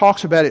he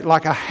talks about it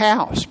like a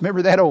house.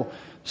 Remember that old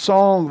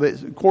song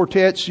that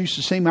quartets used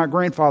to sing? My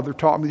grandfather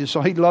taught me this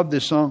song. He loved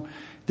this song.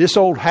 This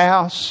old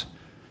house,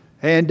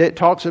 and it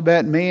talks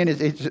about, man,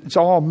 it's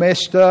all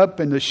messed up,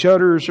 and the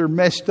shutters are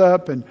messed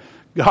up, and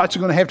God's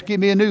going to have to give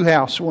me a new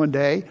house one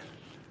day.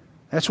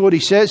 That's what he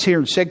says here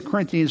in 2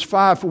 Corinthians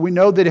 5. For we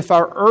know that if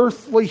our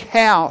earthly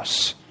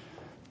house,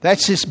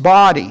 that's this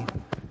body,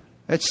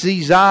 that's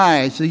these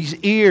eyes, these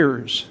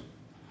ears.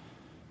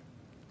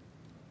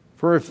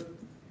 For if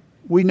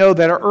we know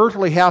that our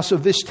earthly house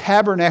of this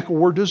tabernacle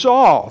were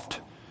dissolved,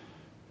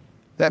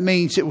 that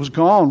means it was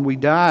gone, we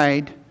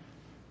died.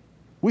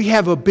 We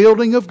have a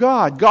building of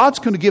God. God's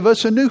going to give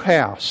us a new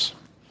house.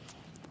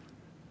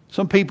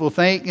 Some people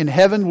think in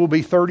heaven we'll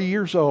be 30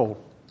 years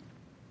old.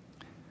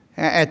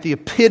 At the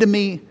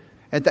epitome,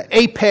 at the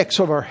apex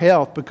of our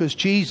health, because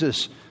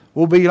Jesus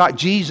will be like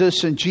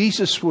Jesus, and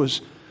Jesus was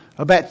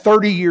about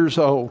 30 years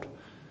old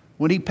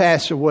when He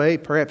passed away,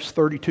 perhaps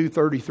 32,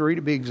 33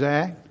 to be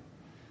exact.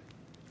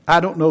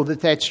 I don't know that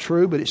that's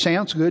true, but it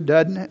sounds good,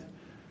 doesn't it?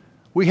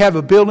 We have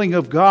a building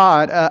of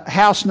God, a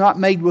house not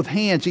made with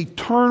hands,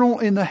 eternal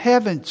in the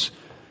heavens.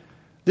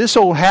 This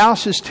old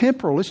house is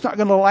temporal. It's not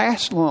going to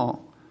last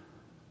long.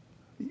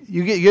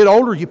 You get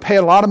older, you pay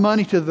a lot of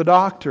money to the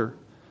doctor.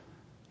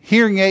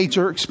 Hearing aids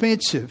are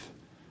expensive.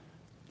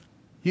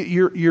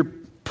 You're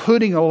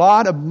putting a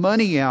lot of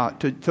money out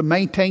to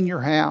maintain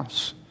your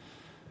house,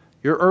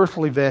 your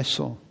earthly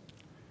vessel.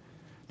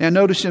 Now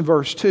notice in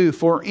verse 2,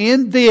 for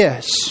in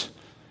this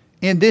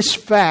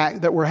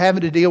fact that we're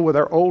having to deal with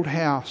our old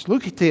house,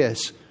 look at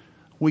this,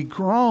 we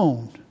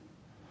groan.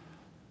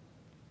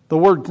 The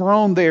word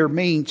groan there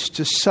means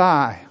to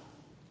sigh.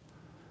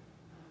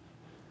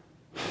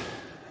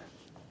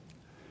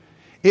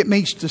 It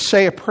means to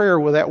say a prayer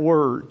without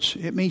words.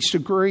 It means to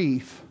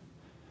grieve.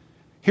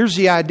 Here's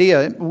the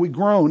idea. We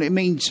groan. It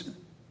means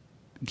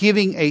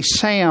giving a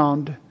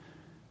sound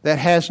that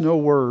has no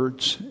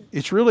words.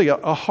 It's really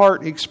a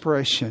heart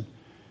expression.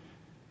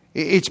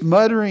 It's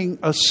muttering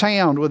a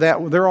sound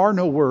there are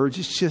no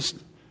words.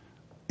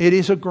 It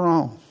is a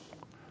groan.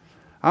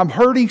 I'm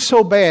hurting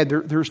so bad,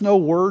 there's no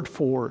word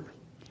for it.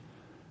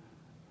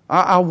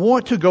 I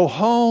want to go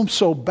home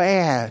so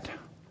bad.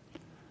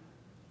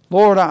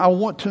 Lord, I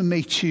want to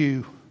meet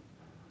You.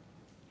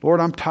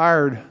 Lord, I'm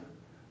tired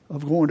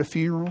of going to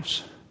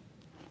funerals.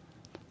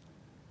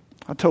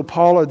 I told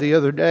Paula the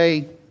other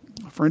day,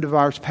 a friend of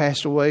ours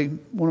passed away,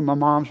 one of my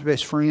mom's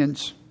best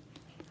friends.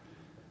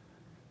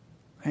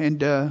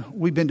 And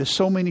we've been to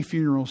so many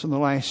funerals in the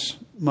last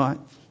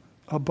month.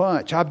 A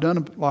bunch. I've done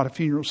a lot of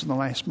funerals in the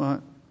last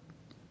month.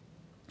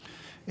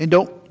 And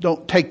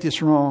don't take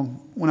this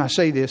wrong when I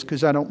say this,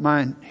 because I don't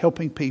mind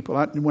helping people.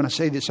 When I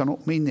say this, I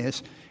don't mean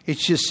this.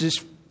 It's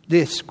just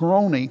this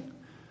groaning.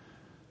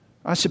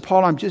 I said,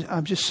 Paul, I'm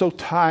just so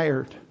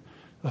tired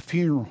of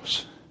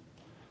funerals.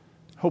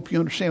 Hope you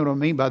understand what I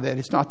mean by that.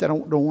 It's not that I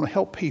don't want to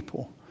help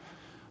people,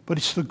 but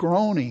it's the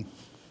groaning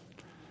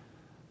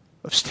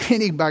of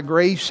standing by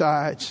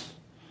gravesides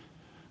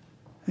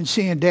and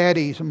seeing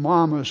daddies and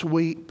mamas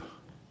weep,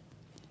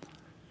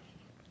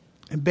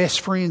 and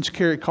best friends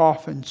carry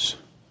coffins.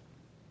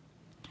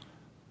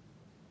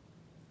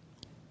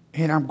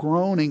 And I'm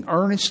groaning,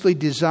 earnestly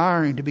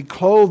desiring to be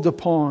clothed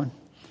upon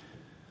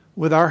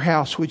with our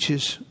house, which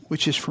is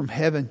from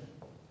heaven.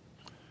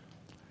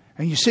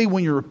 And you see,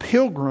 when you're a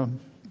pilgrim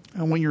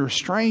and when you're a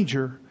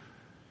stranger,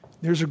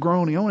 there's a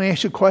groaning. I want to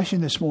ask you a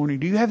question this morning.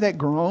 Do you have that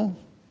groan?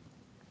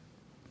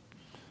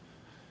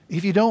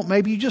 If you don't,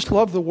 maybe you just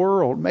love the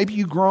world. Maybe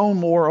you groan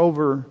more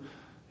over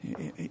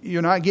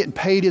you're not getting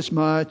paid as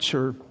much,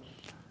 or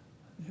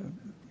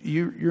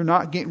you're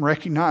not getting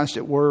recognized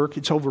at work.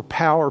 It's over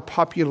power,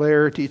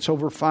 popularity. It's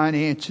over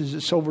finances.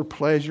 It's over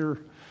pleasure.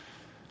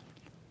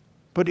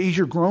 But as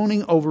you're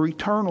groaning over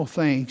eternal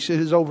things, it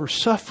is over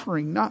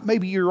suffering, not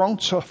maybe your own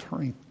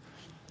suffering.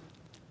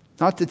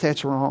 Not that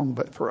that's wrong,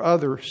 but for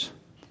others.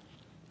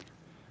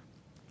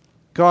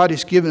 God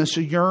has given us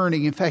a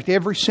yearning. In fact,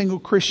 every single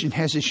Christian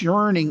has this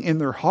yearning in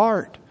their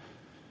heart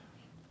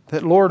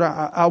that, Lord,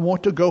 I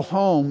want to go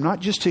home, not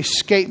just to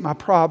escape my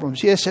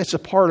problems. Yes, that's a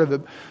part of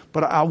it,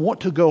 but I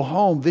want to go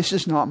home. This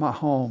is not my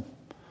home.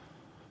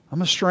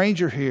 I'm a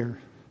stranger here.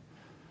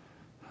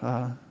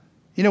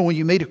 When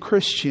you meet a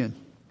Christian,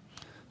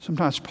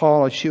 sometimes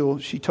Paula,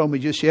 she told me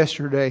just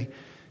yesterday,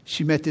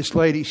 she met this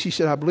lady. She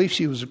said, I believe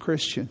she was a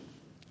Christian.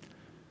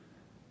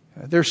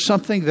 There's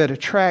something that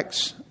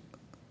attracts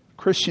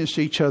Christians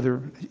to each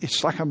other.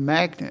 It's like a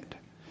magnet.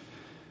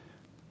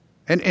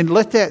 And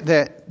let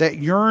that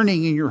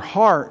yearning in your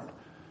heart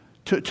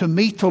to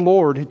meet the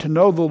Lord and to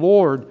know the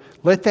Lord,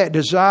 let that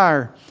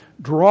desire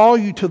draw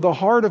you to the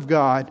heart of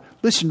God.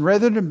 Listen,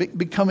 rather than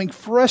becoming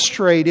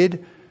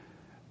frustrated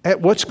at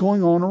what's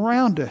going on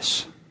around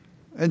us.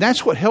 And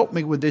that's what helped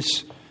me with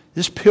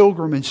this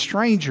pilgrim and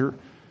stranger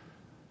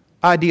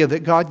idea that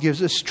God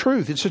gives us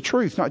truth. It's a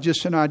truth, not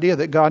just an idea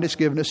that God has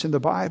given us in the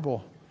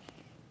Bible.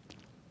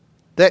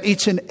 That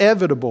it's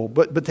inevitable,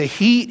 but the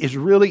heat is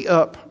really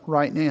up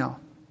right now.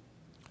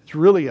 It's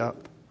really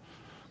up.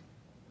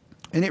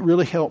 And it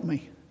really helped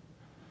me.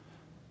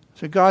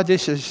 So God,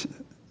 this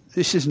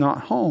is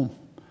not home.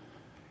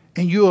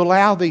 And you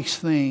allow these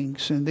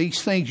things, and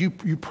these things, you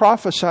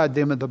prophesied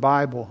them in the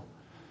Bible.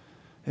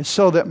 And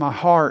so that my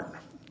heart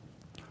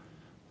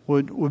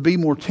would be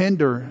more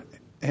tender.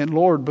 And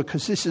Lord,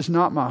 because this is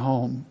not my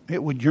home,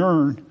 it would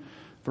yearn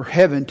for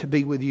heaven to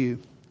be with you.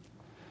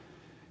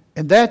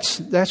 And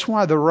that's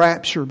why the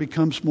rapture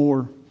becomes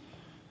more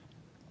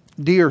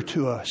dear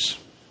to us.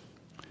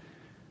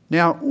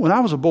 Now, when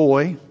I was a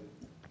boy,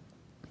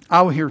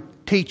 I would hear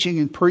teaching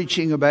and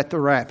preaching about the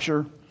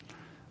rapture,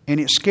 and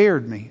it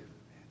scared me.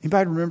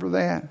 Anybody remember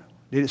that?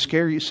 Did it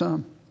scare you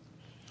some?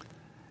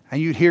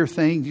 And you'd hear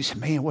things, you said,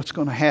 man, what's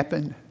going to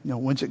happen?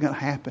 When's it going to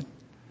happen?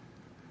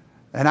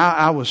 And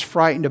I was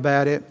frightened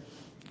about it.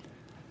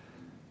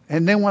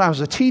 And then when I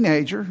was a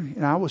teenager,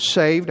 and I was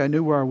saved, I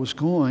knew where I was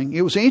going.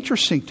 It was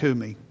interesting to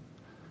me.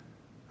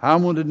 I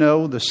wanted to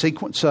know the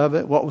sequence of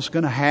it, what was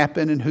going to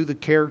happen, and who the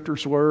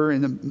characters were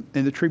in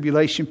the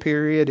tribulation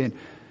period,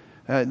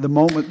 and the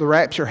moment the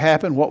rapture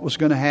happened, what was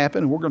going to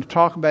happen. And we're going to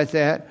talk about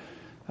that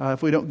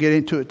if we don't get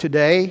into it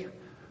today,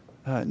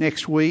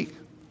 next week.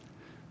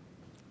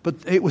 But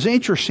it was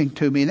interesting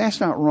to me, and that's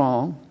not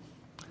wrong.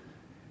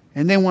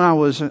 And then when I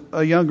was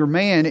a younger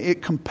man,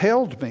 it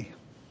compelled me.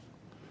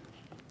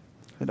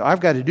 That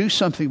I've got to do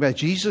something about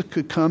Jesus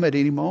could come at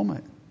any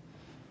moment.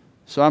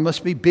 So I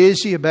must be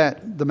busy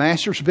about the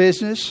Master's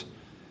business.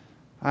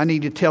 I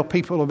need to tell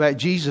people about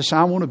Jesus.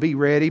 I want to be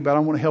ready, but I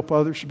want to help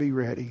others to be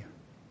ready.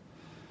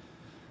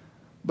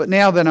 But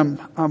now that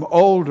I'm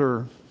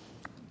older,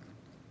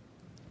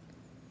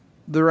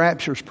 the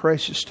rapture is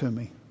precious to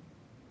me.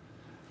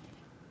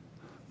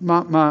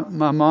 My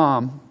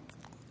mom,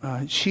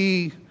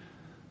 she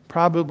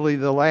probably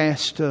the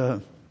last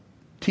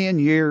 10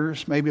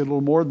 years, maybe a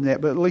little more than that,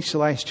 but at least the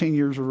last 10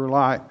 years of her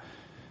life,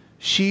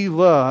 she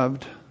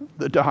loved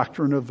the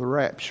doctrine of the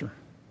rapture.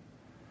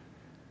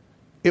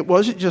 It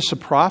wasn't just a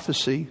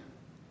prophecy,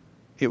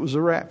 it was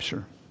a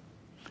rapture.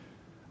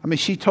 I mean,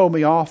 she told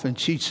me often,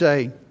 she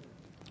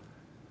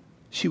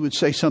would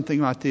say something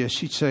like this.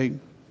 She'd say,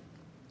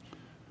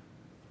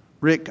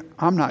 Rick,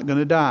 I'm not going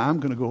to die. I'm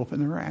going to go up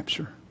in the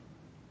rapture.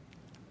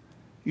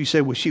 You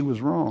say, well, she was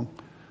wrong.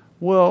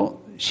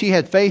 Well, she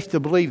had faith to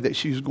believe that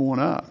she was going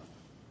up.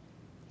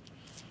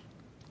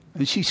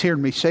 And she's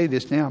hearing me say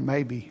this now,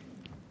 maybe.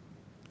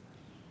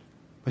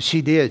 But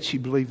she did. She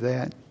believed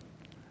that.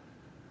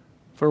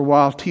 For a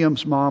while,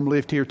 Tim's mom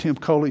lived here. Tim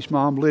Coley's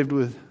mom lived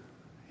with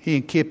he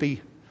and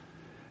Kippy.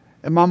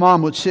 And my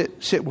mom would sit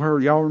with her,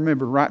 y'all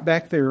remember, right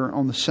back there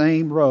on the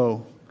same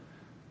row.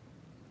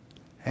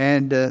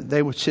 And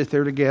they would sit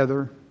there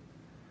together.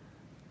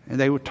 And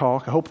they would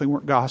talk. I hope they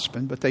weren't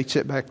gossiping, but they'd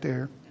sit back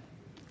there.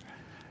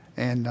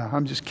 And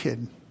I'm just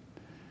kidding.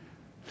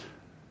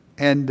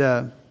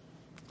 And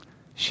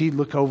she'd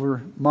look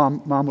over.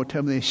 Mom would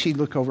tell me this. She'd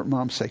look over at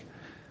Mom and say,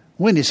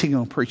 when is he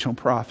going to preach on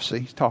prophecy?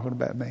 He's talking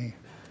about me.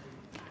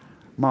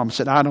 Mom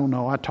said, I don't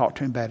know. I talk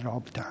to him about it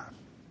all the time.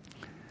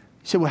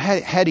 He said,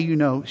 well, how do you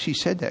know she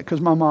said that?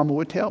 Because my mama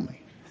would tell me.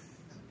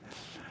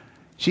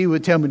 She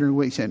would tell me during the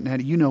week, said, now,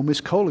 you know, Miss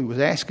Coley was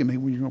asking me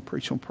when you're going to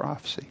preach on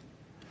prophecy.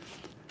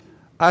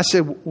 I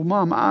said, well,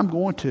 Mom, I'm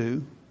going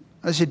to.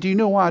 I said, do you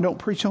know why I don't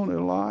preach on it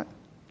a lot?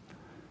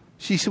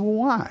 She said, well,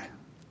 why?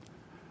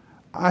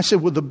 I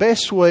said, well, the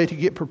best way to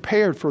get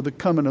prepared for the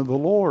coming of the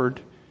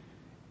Lord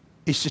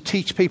is to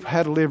teach people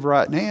how to live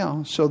right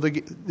now so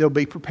they'll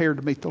be prepared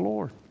to meet the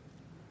Lord.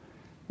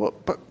 Well,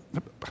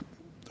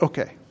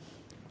 okay.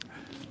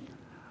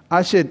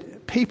 I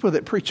said, people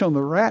that preach on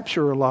the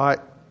rapture a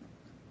lot,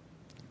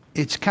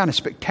 it's kind of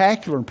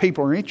spectacular and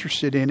people are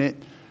interested in it.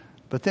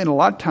 But then a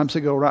lot of times they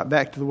go right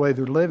back to the way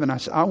they're living. I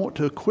said, I want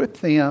to equip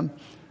them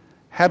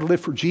how to live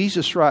for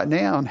Jesus right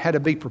now and how to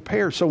be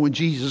prepared. So when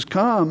Jesus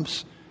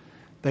comes,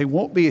 they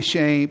won't be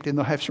ashamed and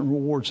they'll have some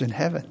rewards in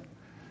heaven.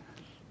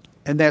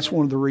 And that's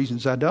one of the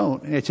reasons I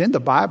don't. And it's in the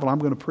Bible. I'm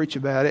going to preach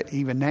about it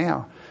even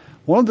now.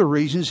 One of the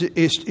reasons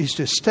is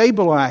to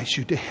stabilize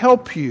you, to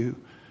help you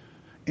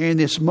in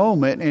this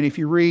moment. And if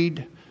you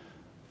read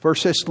 1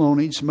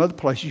 Thessalonians, some other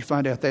places, you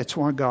find out that's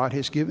why God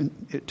has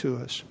given it to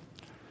us.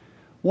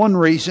 One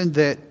reason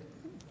that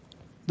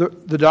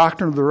the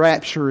doctrine of the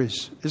rapture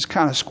is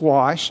kind of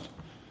squashed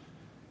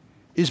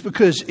is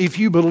because if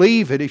you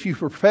believe it, if you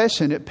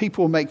profess in it,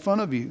 people will make fun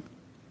of you.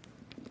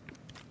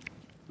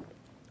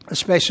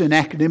 Especially in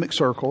academic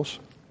circles.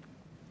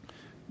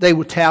 They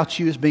will tout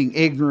you as being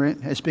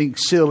ignorant, as being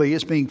silly,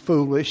 as being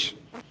foolish.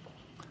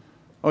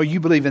 Oh, you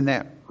believe in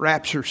that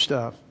rapture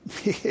stuff.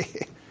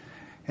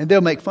 And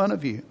they'll make fun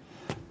of you.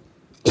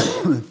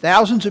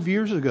 Thousands of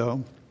years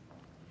ago,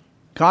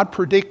 God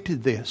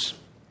predicted this.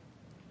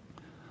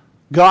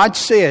 God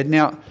said,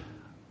 now,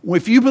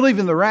 if you believe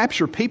in the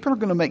rapture, people are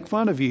going to make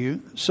fun of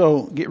you,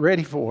 so get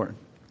ready for it.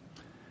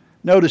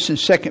 Notice in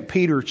 2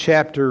 Peter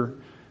chapter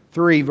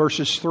 3,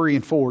 verses 3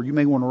 and 4. You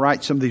may want to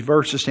write some of these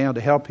verses down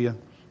to help you.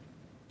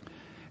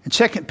 In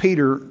 2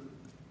 Peter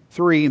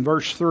 3 and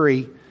verse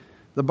 3,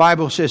 the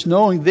Bible says,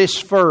 knowing this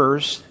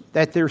first,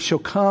 that there shall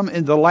come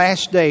in the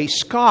last day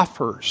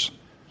scoffers.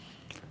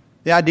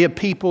 The idea of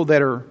people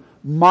that are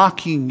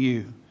mocking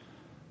you.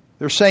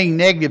 They're saying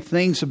negative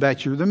things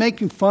about you. They're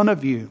making fun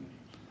of you.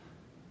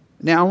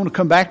 Now I want to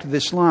come back to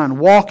this line.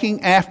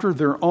 Walking after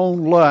their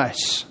own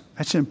lusts.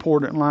 That's an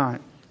important line.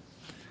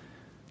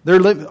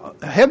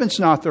 Heaven's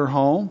not their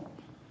home.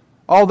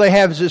 All they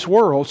have is this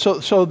world.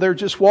 So they're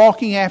just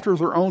walking after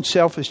their own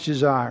selfish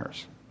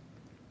desires.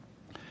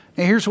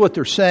 Now here's what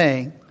they're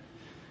saying.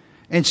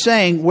 And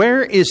saying,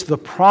 where is the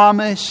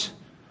promise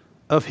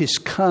of His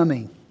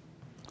coming?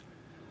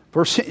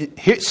 For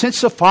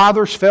since the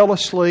fathers fell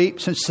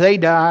asleep, since they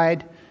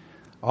died,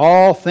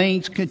 all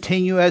things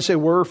continue as they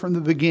were from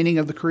the beginning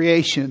of the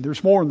creation.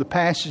 There's more in the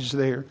passage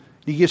there.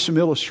 He gives some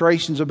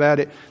illustrations about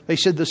it. They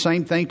said the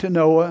same thing to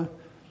Noah.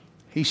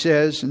 He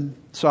says in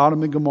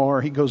Sodom and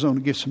Gomorrah, he goes on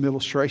to give some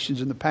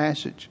illustrations in the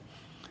passage.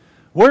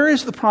 Where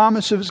is the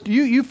promise of His...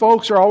 You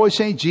folks are always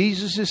saying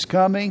Jesus is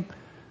coming.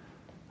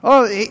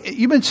 Oh,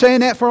 you've been saying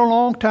that for a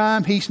long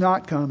time. He's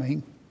not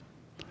coming.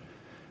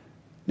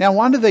 Now,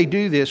 why do they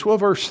do this? Well,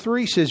 verse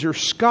 3 says they're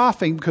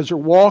scoffing because they're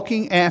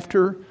walking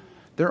after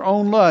their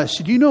own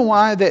lust. Do you know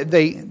why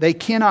they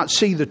cannot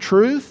see the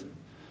truth?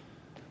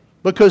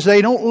 Because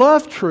they don't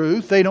love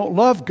truth. They don't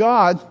love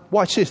God.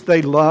 Watch this.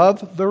 They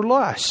love their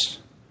lust.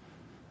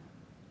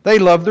 They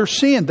love their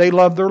sin. They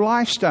love their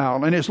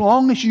lifestyle. And as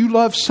long as you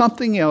love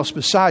something else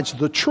besides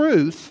the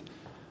truth,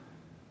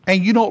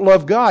 and you don't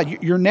love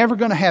God, you're never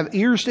going to have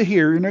ears to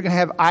hear. You're never going to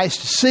have eyes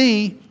to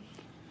see.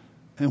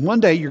 And one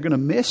day you're going to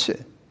miss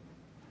it.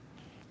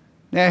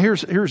 Now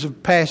here's a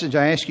passage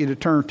I ask you to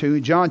turn to.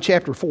 In John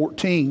chapter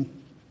 14.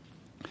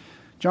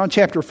 John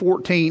chapter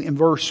 14 and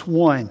verse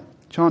 1.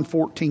 John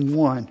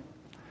 14:1.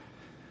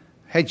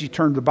 Had you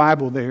turned the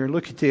Bible there,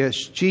 look at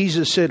this.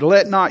 Jesus said,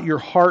 let not your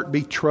heart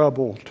be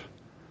troubled.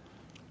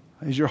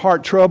 Is your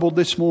heart troubled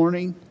this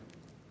morning?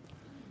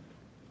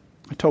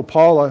 I told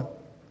Paula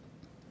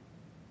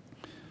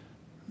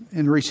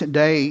in recent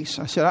days,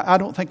 I said, I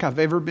don't think I've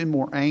ever been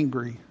more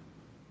angry.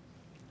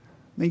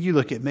 I mean, you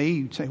look at me,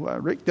 you'd say, well,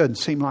 Rick doesn't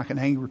seem like an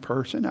angry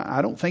person.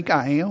 I don't think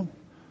I am.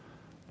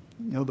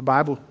 You know, the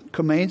Bible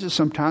commands us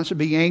sometimes to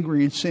be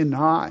angry and sin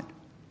not.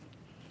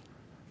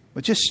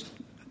 But just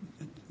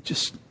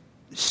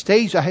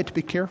stage, I had to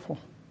be careful.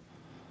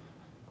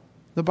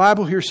 The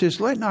Bible here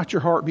says, let not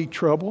your heart be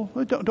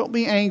troubled. Don't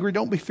be angry.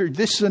 Don't be feared.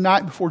 This is the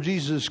night before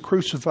Jesus is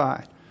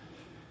crucified.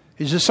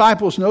 His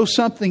disciples know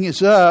something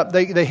is up.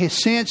 They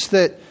sense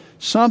that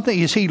something,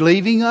 is He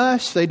leaving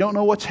us? They don't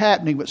know what's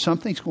happening, but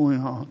something's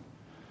going on.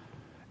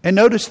 And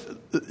notice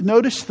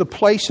the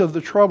place of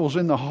the troubles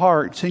in the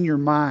heart. It's in your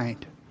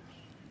mind.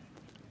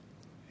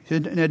 He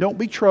said, now don't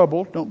be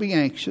troubled. Don't be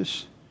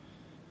anxious.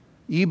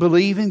 Ye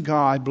believe in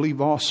God,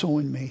 believe also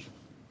in me.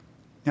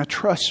 Now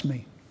trust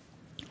me.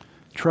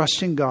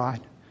 Trust in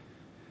God.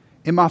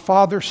 In my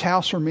Father's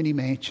house are many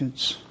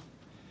mansions.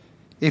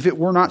 If it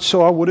were not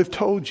so, I would have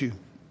told you.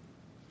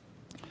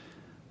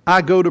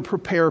 I go to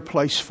prepare a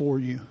place for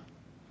you.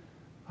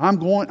 I'm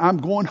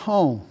going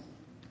home.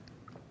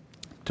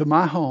 To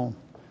my home.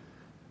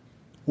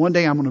 One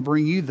day I'm going to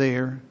bring you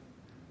there,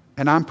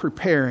 and I'm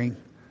preparing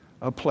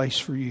a place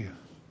for you.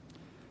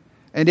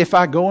 And if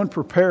I go and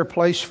prepare a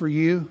place for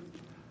you,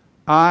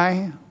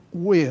 I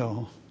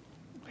will,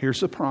 here's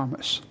the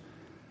promise,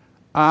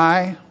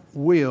 I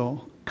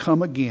will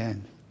come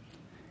again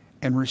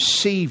and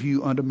receive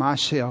you unto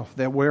myself,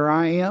 that where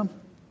I am,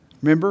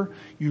 remember,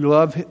 you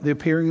love the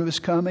appearing of His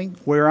coming,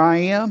 where I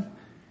am,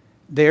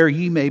 there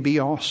ye may be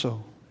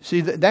also.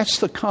 See, that's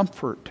the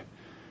comfort.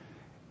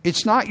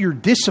 It's not your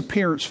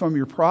disappearance from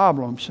your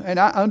problems. And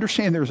I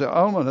understand there's an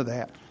element of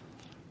that.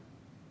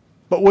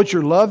 But what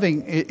you're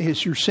loving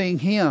is you're seeing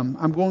Him.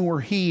 I'm going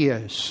where He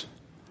is.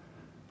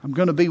 I'm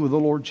going to be with the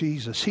Lord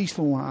Jesus. He's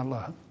the one I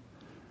love.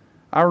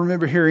 I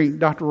remember hearing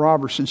Dr.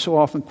 Robertson so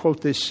often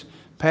quote this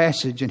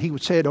passage, and he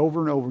would say it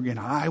over and over again.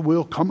 I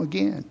will come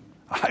again.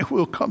 I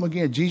will come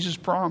again. Jesus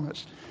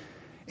promised.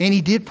 And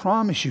He did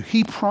promise you.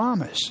 He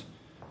promised.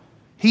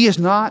 He is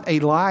not a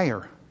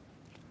liar.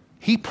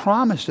 He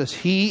promised us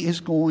He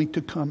is going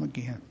to come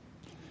again.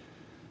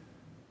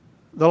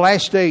 The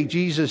last day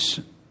Jesus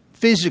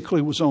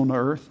physically was on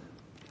earth.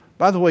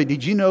 By the way,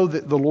 did you know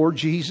that the Lord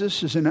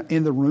Jesus is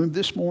in the room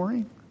this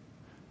morning?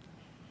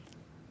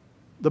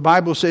 The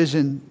Bible says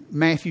in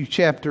Matthew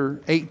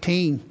chapter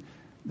 18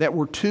 that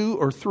where 2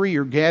 or 3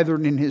 are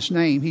gathered in His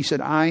name, He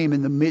said, I am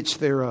in the midst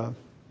thereof.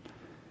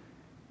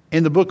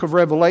 In the book of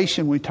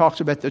Revelation, when He talks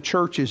about the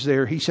churches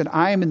there, He said,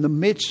 I am in the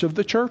midst of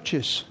the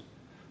churches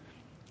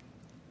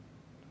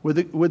with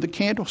the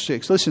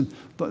candlesticks. Listen,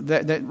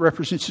 that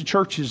represents the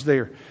churches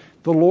there.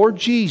 The Lord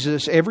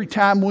Jesus, every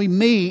time we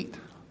meet,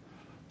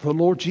 the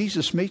Lord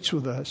Jesus meets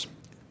with us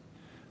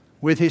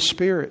with His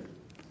Spirit.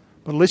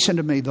 But listen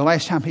to me, the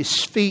last time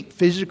His feet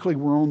physically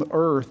were on the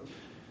earth,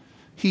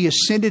 He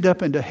ascended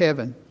up into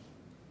heaven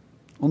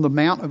on the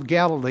Mount of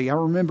Galilee. I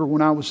remember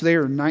when I was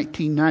there in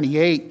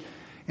 1998,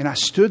 and I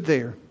stood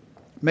there,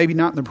 maybe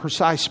not in the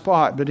precise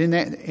spot, but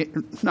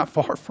not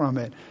far from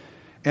it.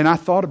 And I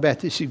thought about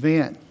this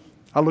event.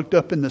 I looked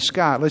up in the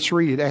sky. Let's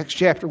read it. Acts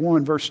chapter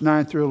 1, verse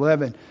 9 through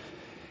 11.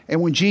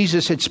 And when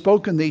Jesus had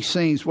spoken these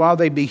things, while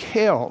they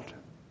beheld,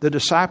 the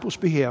disciples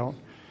beheld,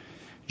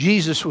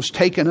 Jesus was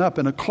taken up,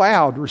 and a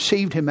cloud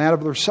received Him out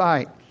of their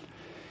sight.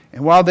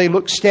 And while they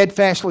looked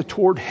steadfastly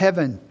toward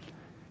heaven,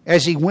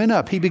 as He went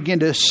up, He began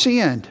to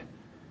ascend.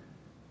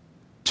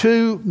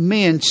 2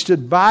 men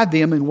stood by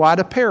them in white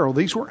apparel.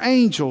 These were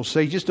angels.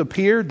 They just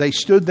appeared. They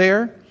stood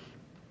there.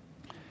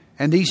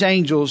 And these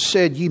angels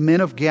said, Ye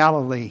men of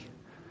Galilee,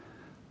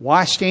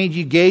 why stand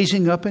ye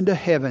gazing up into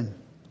heaven?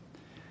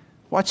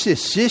 Watch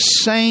this.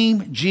 This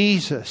same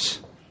Jesus,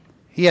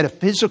 He had a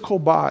physical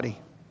body.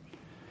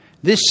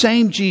 This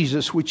same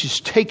Jesus, which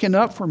is taken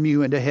up from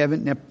you into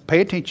heaven, now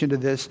pay attention to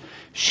this,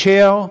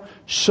 shall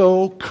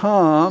so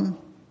come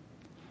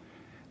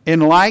in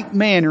like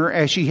manner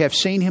as ye have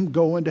seen Him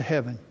go into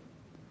heaven.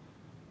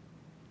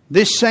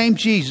 This same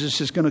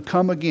Jesus is going to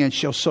come again,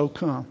 shall so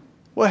come.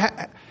 Well,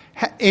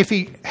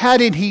 how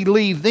did He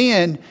leave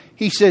then?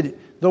 He said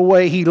the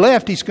way He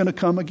left, He's going to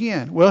come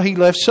again. Well, He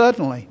left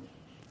suddenly.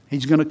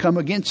 He's going to come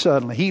again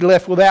suddenly. He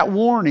left without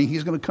warning.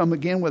 He's going to come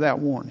again without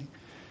warning.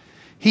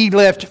 He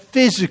left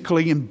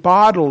physically and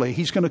bodily.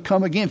 He's going to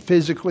come again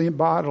physically and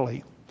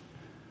bodily.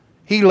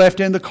 He left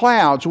in the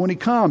clouds. When He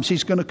comes,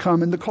 He's going to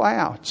come in the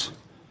clouds.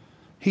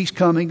 He's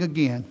coming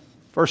again.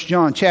 1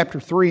 John chapter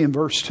 3 and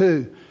verse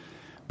 2.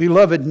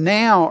 Beloved,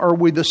 now are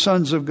we the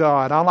sons of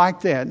God. I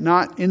like that.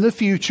 Not in the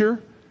future.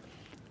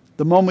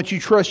 The moment you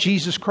trust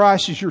Jesus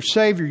Christ as your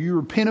Savior, you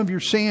repent of your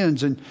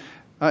sins and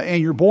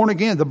you're born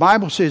again. The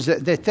Bible says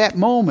that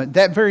moment,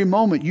 that very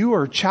moment, you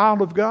are a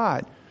child of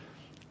God.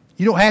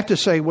 You don't have to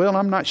say, well,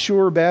 I'm not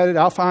sure about it.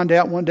 I'll find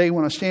out one day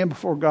when I stand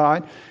before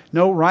God.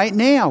 No, right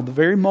now, the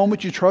very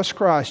moment you trust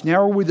Christ,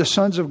 now are we the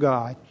sons of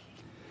God.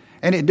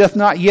 And it doth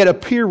not yet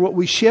appear what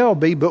we shall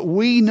be, but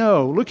we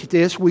know, look at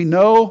this, we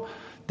know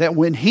that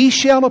when He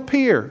shall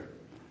appear,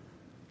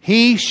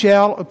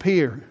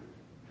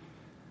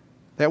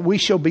 that we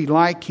shall be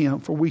like Him,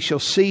 for we shall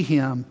see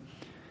Him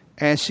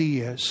as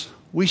He is.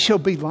 We shall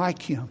be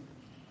like Him,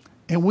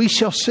 and we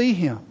shall see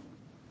Him.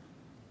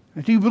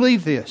 Now, do you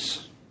believe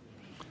this?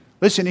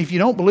 Listen, if you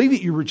don't believe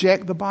it, you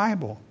reject the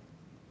Bible.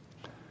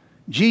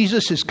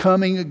 Jesus is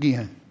coming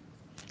again.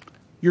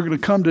 You're going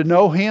to come to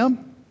know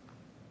Him,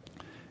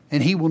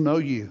 and He will know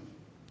you.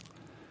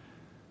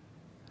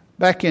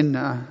 Back in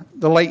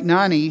the late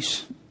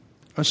 90s,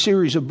 a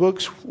series of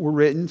books were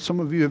written. Some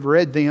of you have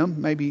read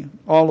them, maybe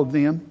all of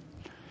them.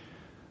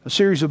 A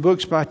series of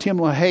books by Tim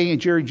LaHaye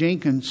and Jerry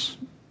Jenkins,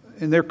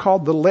 and they're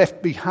called the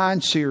Left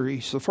Behind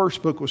series. The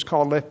first book was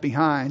called Left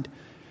Behind,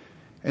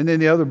 and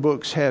then the other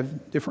books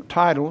have different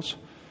titles.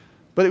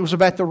 But it was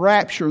about the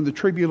rapture and the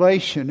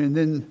tribulation, and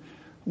then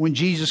when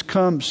Jesus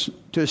comes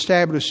to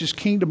establish His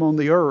kingdom on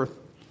the earth.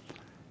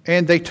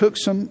 And they took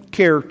some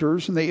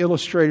characters and they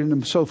illustrated them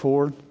and so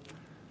forth.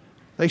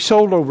 They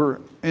sold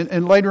over,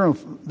 and later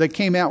on they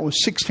came out with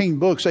 16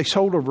 books. They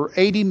sold over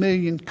 80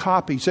 million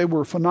copies. They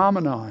were a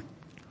phenomenon.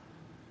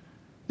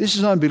 This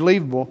is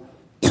unbelievable.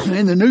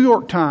 In the New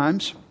York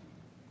Times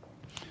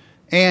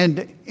and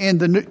in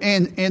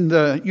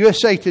the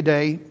USA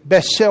Today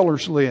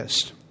bestsellers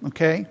list,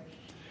 okay?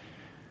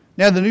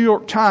 Now, the New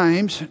York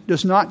Times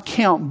does not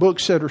count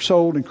books that are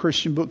sold in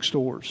Christian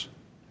bookstores.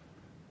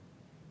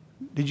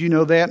 Did you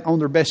know that on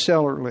their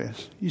bestseller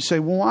list? You say,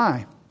 well,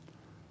 why?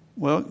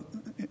 Well,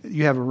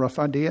 you have a rough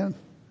idea. Is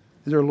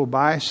there a little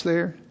bias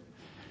there?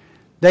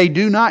 They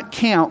do not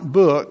count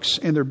books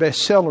in their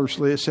bestsellers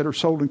list that are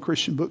sold in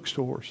Christian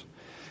bookstores.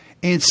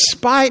 In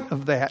spite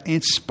of that,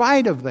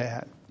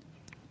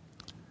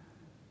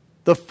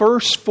 the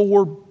first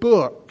 4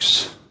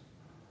 books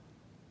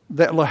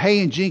that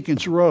LaHaye and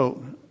Jenkins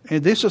wrote,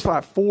 and this is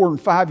like 4 and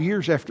 5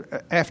 years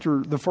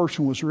after the first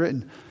one was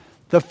written,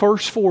 the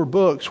first 4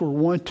 books were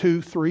 1,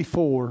 2, 3,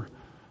 4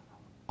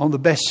 on the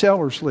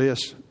bestsellers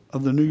list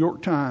of the New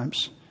York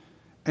Times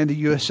and the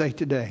USA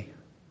Today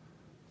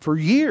for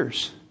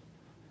years.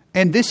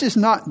 And this is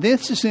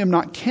them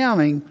not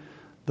counting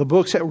the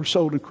books that were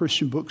sold in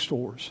Christian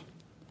bookstores.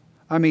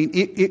 I mean,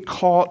 it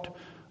caught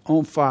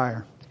on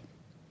fire.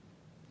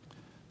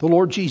 The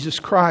Lord Jesus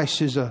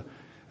Christ is a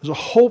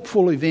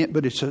hopeful event,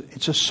 but it's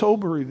a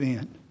sober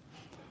event.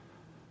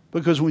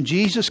 Because when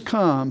Jesus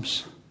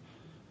comes,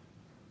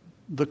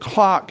 the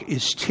clock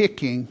is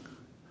ticking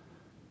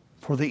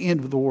for the end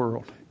of the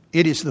world.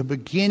 It is the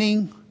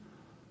beginning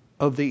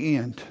of the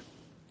end.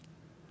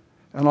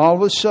 And all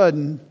of a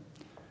sudden,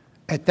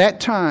 at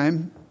that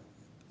time,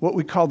 what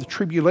we call the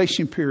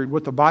tribulation period,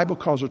 what the Bible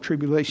calls a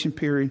tribulation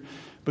period,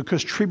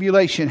 because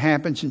tribulation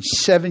happens in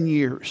 7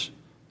 years.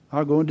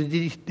 I'll go into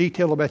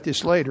detail about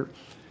this later.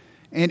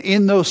 And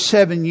in those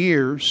 7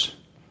 years,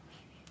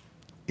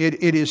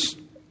 it is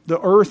the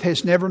earth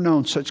has never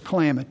known such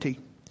calamity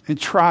and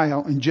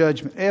trial and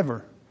judgment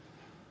ever.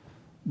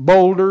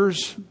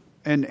 Boulders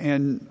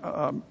and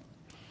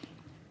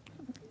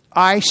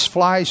ice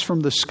flies from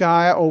the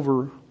sky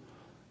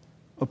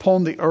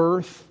upon the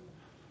earth,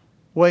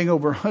 weighing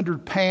over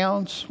 100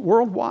 pounds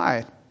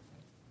worldwide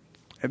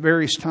at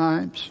various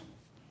times.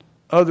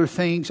 Other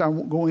things I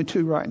won't go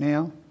into right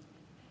now.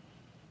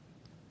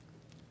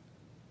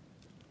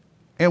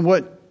 And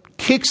what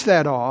kicks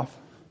that off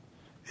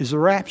is the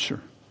rapture.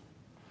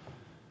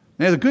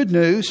 Now, the good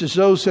news is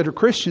those that are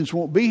Christians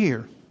won't be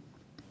here.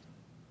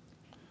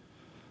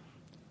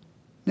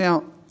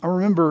 Now, I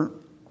remember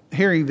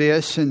hearing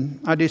this,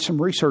 and I did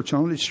some research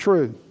on it. It's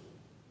true.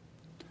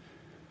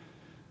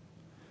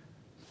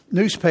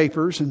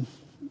 Newspapers, and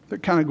they're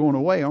kind of going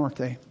away, aren't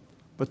they?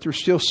 But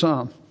there's still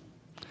some.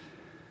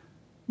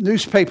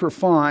 Newspaper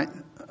font,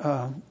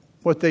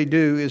 what they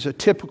do is a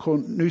typical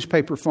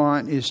newspaper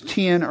font is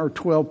 10 or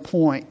 12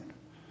 point.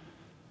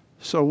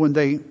 So when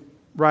they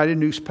write a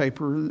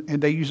newspaper,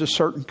 and they use a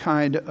certain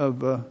kind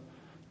of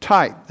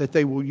type that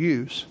they will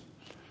use.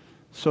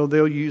 So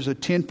they'll use a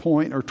 10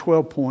 point or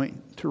 12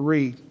 point to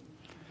read.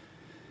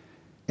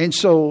 And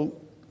so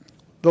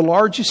the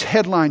largest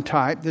headline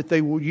type that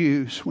they will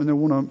use when they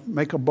want to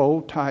make a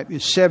bold type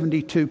is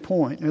 72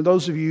 point. Now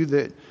those of you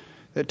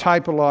that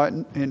type a lot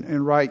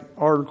and write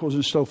articles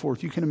and so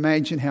forth, you can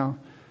imagine how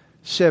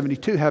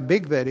 72, how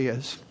big that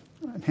is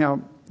and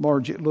how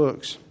large it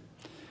looks.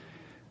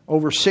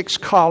 Over 6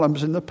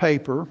 columns in the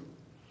paper,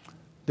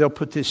 they'll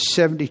put this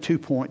 72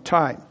 point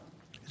type.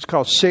 It's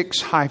called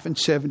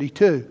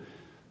 6-72.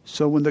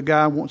 So when the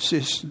guy wants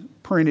this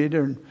printed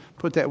and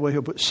put that way,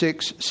 he'll put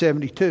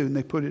 672 and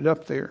they put it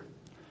up there.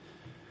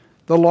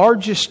 The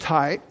largest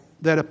type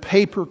that a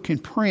paper can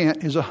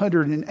print is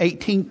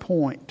 118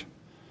 point.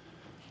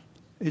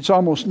 It's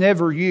almost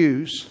never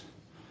used.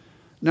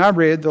 And I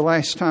read the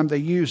last time they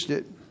used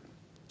it,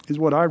 is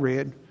what I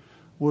read,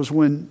 was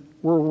when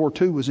World War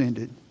II was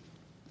ended.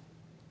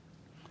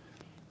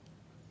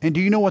 And do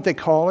you know what they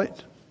call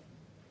it?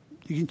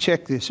 You can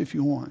check this if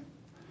you want.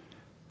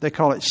 They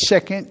call it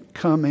second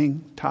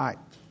coming type.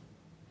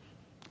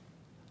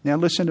 Now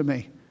listen to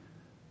me.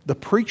 The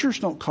preachers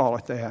don't call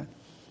it that.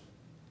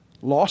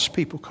 Lost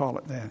people call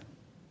it that.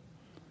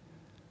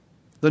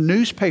 The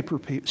newspaper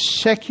people,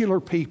 secular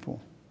people,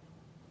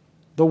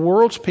 the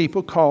world's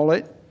people call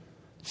it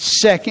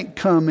second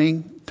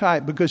coming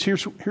type. Because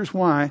here's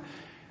why.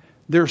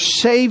 They're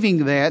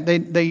saving that.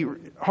 They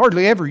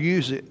hardly ever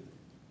use it.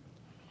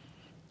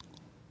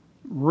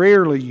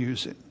 Rarely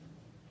use it.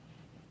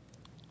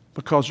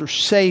 Because they're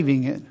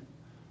saving it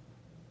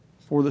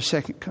for the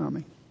second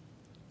coming.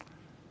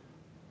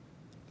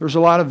 There's a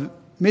lot of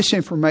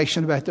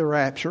misinformation about the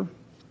rapture.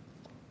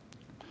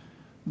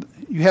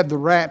 You have the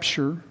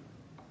rapture.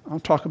 I'll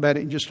talk about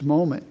it in just a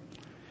moment.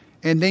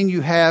 And then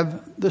you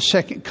have the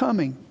second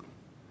coming.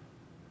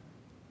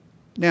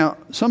 Now,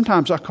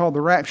 sometimes I call the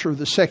rapture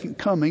the second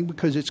coming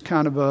because it's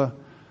kind of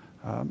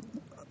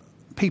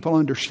people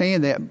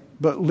understand that.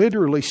 But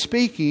literally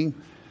speaking,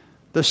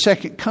 the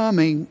second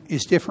coming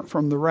is different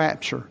from the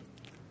rapture.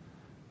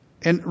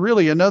 And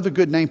really another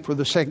good name for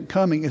the second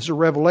coming is the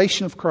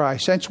revelation of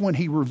Christ. That's when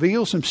He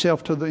reveals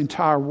Himself to the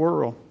entire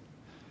world.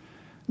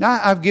 Now,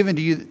 I've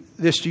given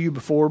this to you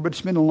before, but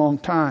it's been a long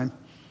time.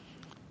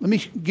 Let me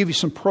give you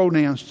some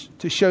pronouns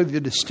to show you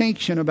the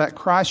distinction about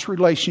Christ's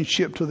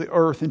relationship to the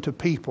earth and to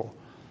people.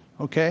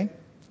 Okay?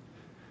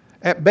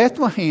 At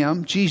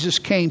Bethlehem, Jesus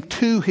came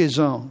to His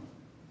own.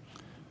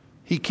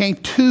 He came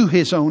to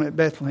His own at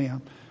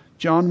Bethlehem.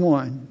 John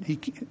 1,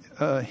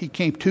 he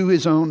came to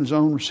His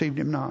own received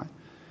Him not.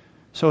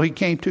 So He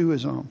came to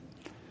His own.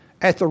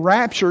 At the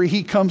rapture,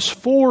 He comes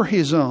for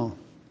His own.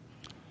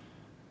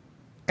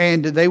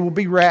 And they will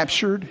be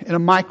raptured in a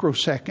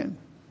microsecond,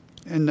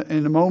 in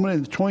a moment,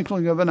 in the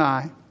twinkling of an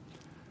eye.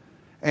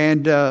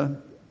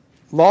 And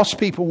lost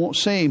people won't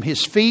see Him.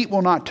 His feet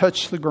will not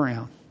touch the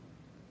ground.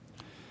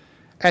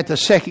 At the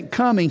second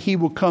coming, He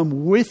will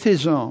come with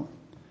His own.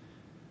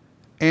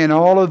 And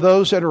all of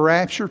those that are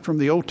raptured from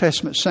the Old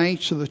Testament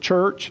saints of the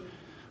church,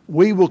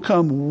 we will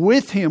come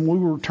with Him. We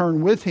will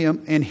return with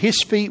Him. And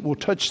His feet will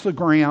touch the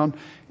ground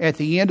at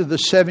the end of the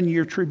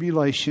 7-year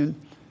tribulation.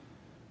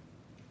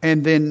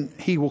 And then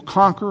He will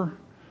conquer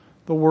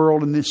the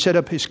world and then set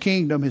up His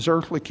kingdom, His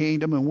earthly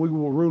kingdom. And we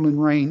will rule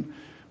and reign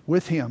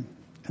with Him.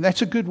 And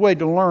that's a good way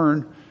to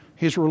learn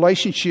His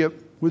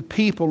relationship with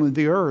people in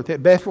the earth.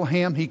 At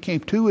Bethlehem, He came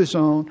to His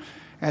own.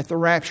 At the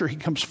rapture, He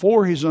comes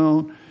for His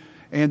own.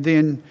 And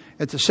then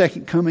at the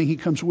second coming, He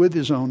comes with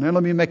His own. Now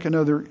let me make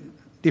another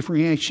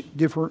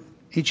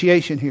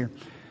differentiation here.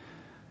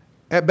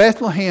 At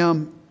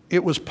Bethlehem,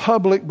 it was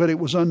public, but it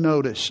was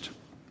unnoticed.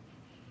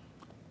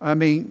 I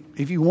mean,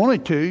 if you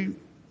wanted to,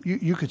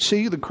 you could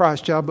see the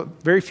Christ child,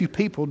 but very few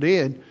people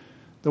did.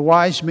 The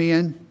wise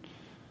men,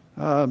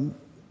 a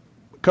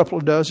couple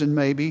of dozen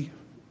maybe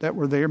that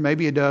were there,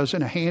 maybe a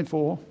dozen, a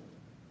handful,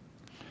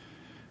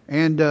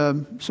 and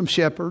some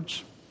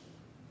shepherds.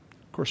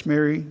 Of course,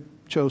 Mary,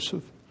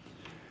 Joseph.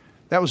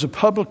 That was a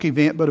public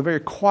event, but a very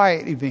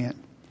quiet event.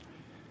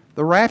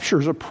 The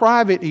rapture is a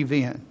private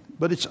event,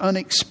 but it's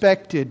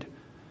unexpected.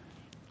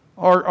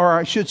 Or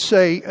I should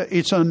say,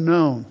 it's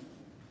unknown.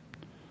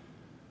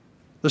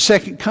 The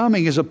second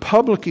coming is a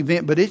public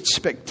event, but it's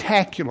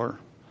spectacular.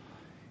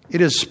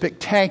 It is a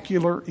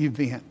spectacular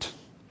event.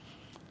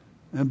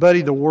 And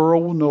buddy, the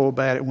world will know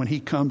about it when He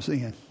comes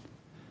in.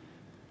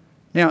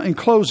 Now, in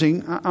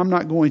closing, I'm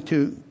not going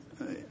to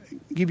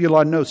give you a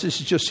lot of notes. This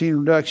is just the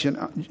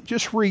introduction.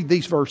 Just read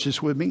these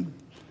verses with me,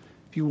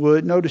 if you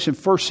would. Notice in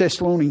 1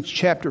 Thessalonians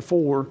chapter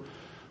 4,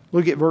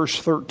 look at verse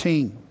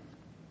 13.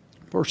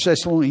 1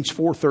 Thessalonians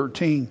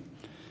 4:13.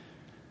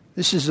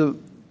 This is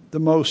the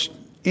most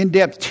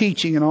in-depth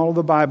teaching in all of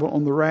the Bible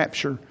on the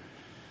rapture.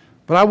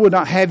 But I would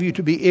not have you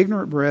to be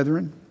ignorant,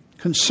 brethren,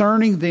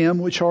 concerning them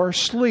which are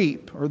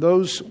asleep, or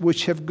those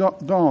which have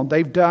gone.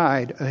 They've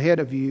died ahead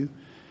of you,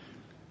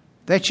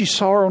 that ye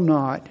sorrow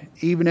not,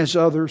 even as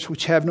others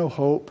which have no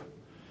hope.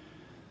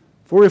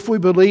 For if we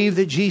believe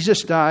that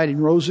Jesus died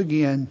and rose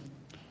again,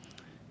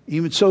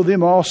 even so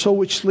them also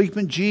which sleep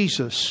in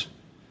Jesus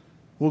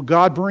will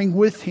God bring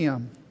with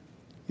Him.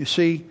 You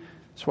see,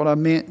 that's what I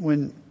meant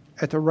when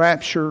at the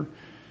rapture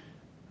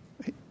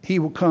He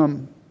will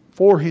come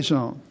for His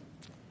own.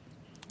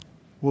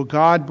 Will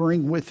God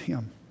bring with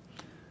Him?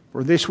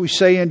 For this we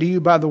say unto you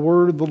by the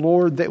word of the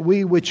Lord, that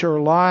we which are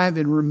alive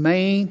and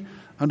remain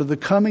unto the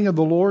coming of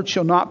the Lord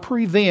shall not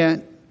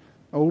prevent,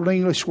 Old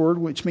English word,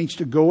 which means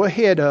to go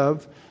ahead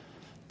of,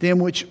 them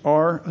which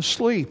are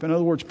asleep. In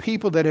other words,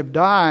 people that have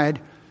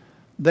died,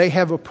 they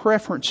have a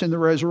preference in the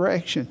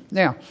resurrection.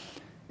 Now,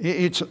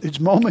 it's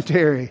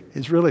momentary.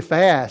 It's really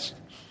fast,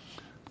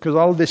 because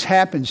all of this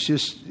happens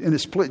just in a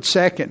split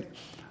second.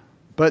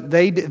 But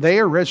they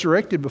are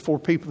resurrected before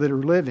people that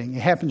are living.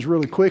 It happens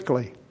really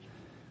quickly.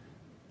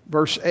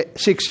 Verse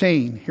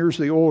 16, here's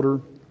the order.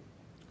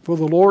 For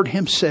the Lord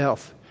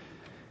Himself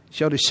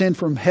shall descend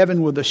from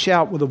heaven with a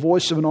shout, with the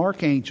voice of an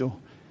archangel,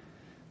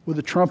 with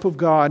the trump of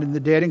God, and the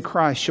dead in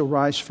Christ shall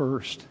rise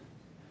first.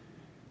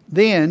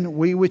 Then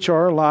we which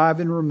are alive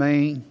and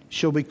remain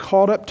shall be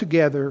caught up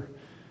together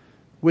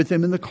with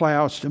them in the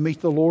clouds to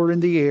meet the Lord in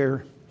the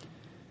air,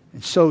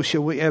 and so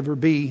shall we ever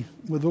be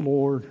with the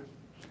Lord.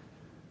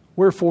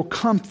 Wherefore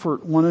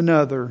comfort one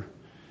another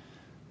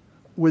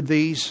with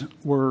these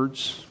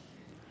words.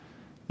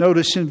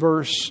 Notice in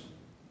verse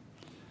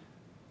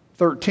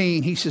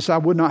 13, he says, I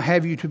would not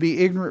have you to be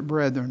ignorant,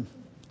 brethren,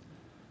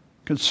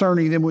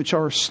 concerning them which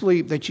are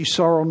asleep, that ye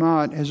sorrow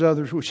not as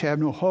others which have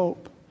no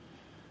hope.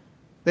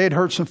 They had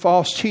heard some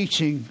false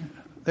teaching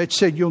that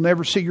said you'll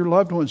never see your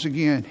loved ones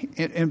again.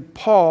 And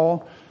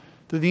Paul,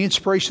 through the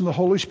inspiration of the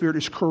Holy Spirit,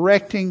 is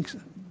correcting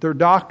their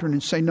doctrine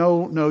and say,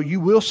 no,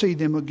 you will see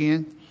them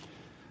again.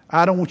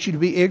 I don't want you to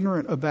be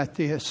ignorant about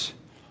this.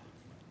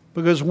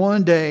 Because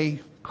one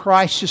day,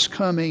 Christ is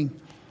coming,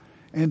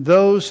 and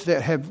those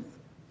that have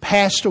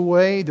passed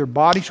away, their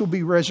bodies will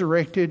be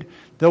resurrected.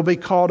 They'll be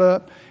caught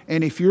up.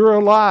 And if you're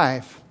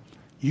alive,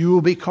 you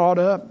will be caught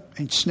up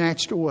and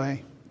snatched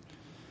away.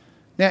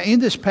 Now, in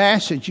this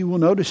passage, you will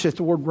notice that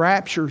the word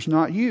rapture is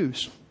not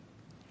used.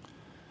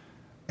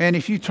 And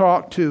if you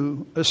talk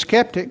to a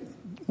skeptic,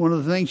 one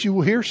of the things you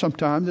will hear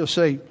sometimes, they'll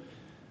say,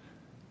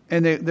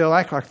 and they'll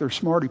act like they're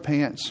smarty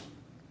pants.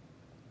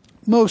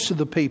 Most of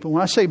the people,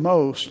 when I say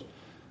most,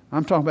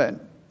 I'm talking about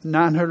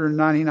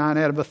 999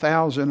 out of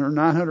 1,000 or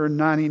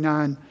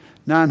 999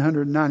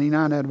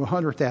 out of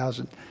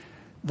 100,000.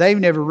 They've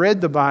never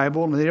read the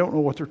Bible and they don't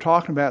know what they're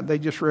talking about. They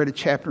just read a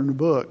chapter in the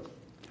book.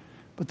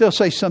 But they'll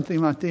say something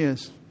like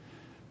this.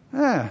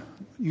 You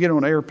get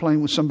on an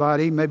airplane with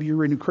somebody, maybe you're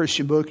reading a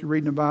Christian book, you're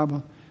reading the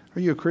Bible. Are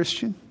you a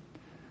Christian?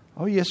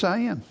 Oh, yes, I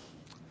am.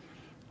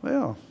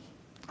 Well,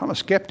 I'm a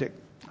skeptic.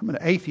 I'm an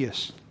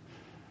atheist.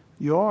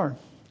 You are?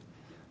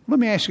 Let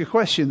me ask you a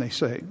question, they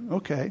say.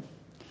 Okay.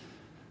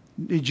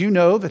 Did you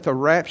know that the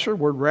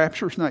word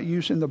rapture is not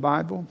used in the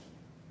Bible?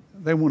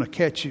 They want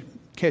to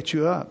catch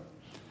you up.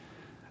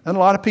 And a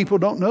lot of people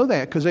don't know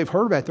that because they've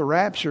heard about the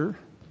rapture.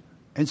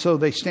 And so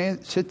they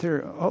sit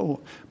there.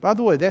 Oh, by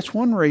the way, that's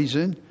one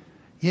reason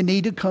you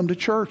need to come to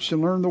church to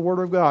learn the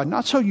Word of God.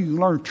 Not so you can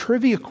learn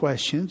trivia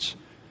questions,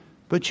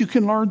 but you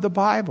can learn the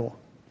Bible.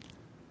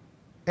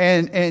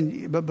 But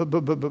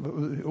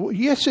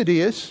yes, it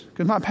is.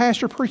 Because my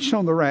pastor preached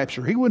on the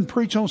rapture. He wouldn't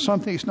preach on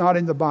something that's not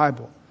in the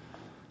Bible.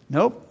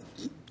 Nope,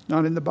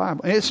 not in the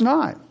Bible. And it's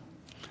not.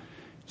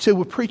 So,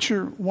 well,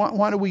 preacher,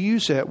 why do we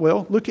use that?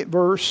 Well, look at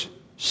verse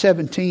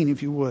 17,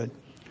 if you would.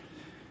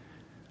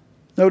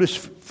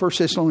 Notice 1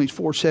 Thessalonians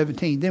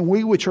 4:17. Then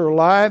we which are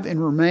alive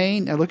and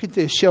remain, now look at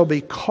this, shall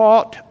be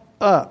caught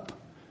up.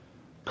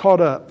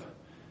 Caught up.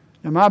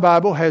 Now my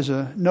Bible has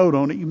a note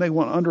on it. You may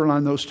want to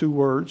underline those two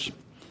words.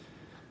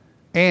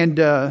 And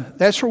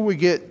that's where we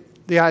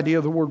get the idea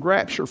of the word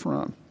rapture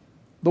from?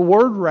 The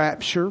word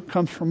rapture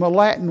comes from a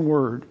Latin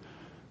word,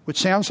 which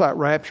sounds like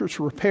rapture. It's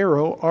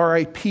rapero,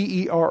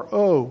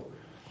 R-A-P-E-R-O.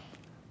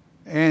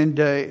 And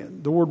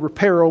the word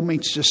rapero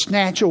means to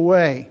snatch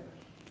away.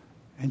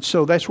 And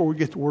so that's where we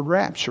get the word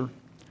rapture.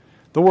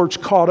 The word's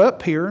caught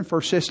up here in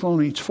 1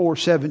 Thessalonians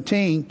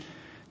 4:17,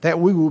 that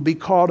we will be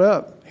caught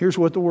up. Here's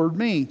what the word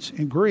means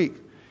in Greek.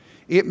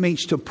 It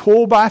means to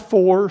pull by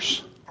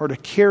force, or to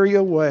carry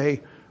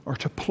away, or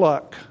to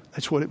pluck.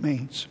 That's what it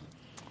means.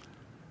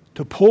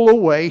 To pull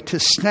away, to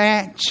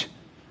snatch,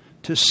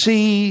 to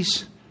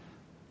seize,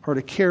 or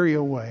to carry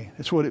away.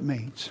 That's what it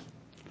means.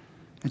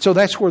 And so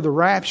that's where the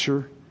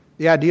rapture,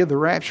 the idea of the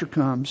rapture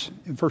comes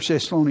in 1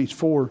 Thessalonians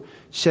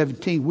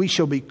 4:17. We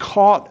shall be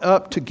caught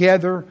up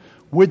together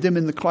with them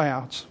in the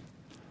clouds.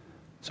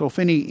 So if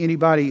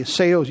anybody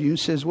assails you and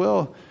says,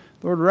 well,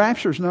 the word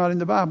rapture is not in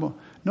the Bible.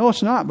 No,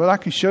 it's not, but I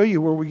can show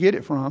you where we get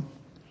it from.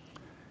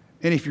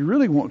 And if you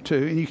really want to,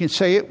 and you can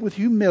say it with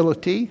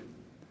humility.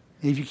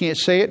 If you can't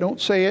say it,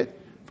 don't say it.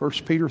 1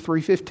 Peter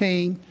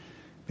 3:15.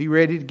 Be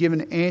ready to give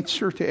an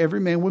answer to every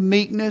man with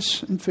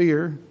meekness and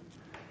fear.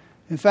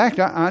 In fact,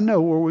 I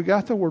know where we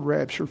got the word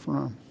rapture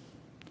from.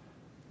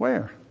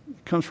 Where?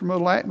 It comes from a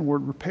Latin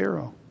word,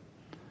 rapero.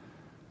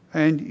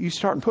 And you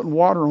start putting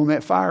water on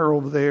that fire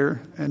over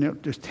there, and it'll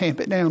just tamp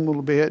it down a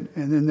little bit,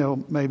 and then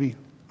they'll maybe,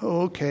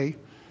 okay.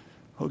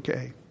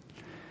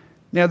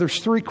 Now, there's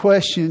 3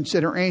 questions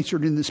that are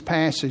answered in this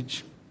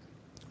passage,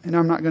 and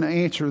I'm not going to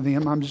answer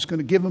them. I'm just going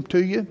to give them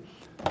to you,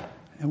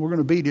 and we're going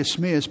to be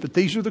dismissed. But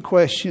these are the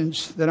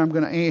questions that I'm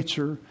going to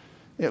answer,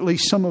 at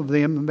least some of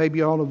them, and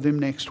maybe all of them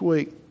next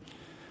week.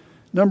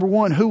 Number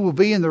 1, who will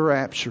be in the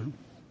rapture?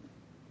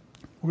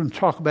 We're going to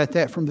talk about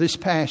that from this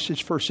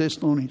passage, 1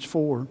 Thessalonians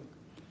 4.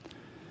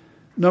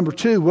 Number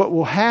 2, what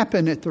will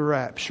happen at the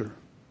rapture?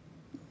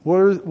 What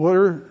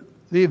are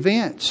the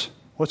events?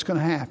 What's going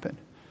to happen?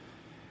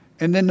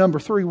 And then number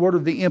 3, what are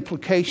the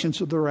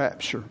implications of the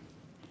rapture?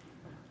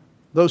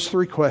 Those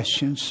 3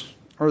 questions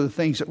are the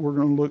things that we're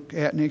going to look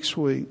at next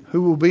week.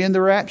 Who will be in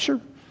the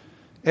rapture?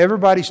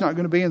 Everybody's not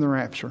going to be in the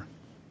rapture.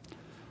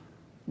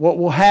 What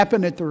will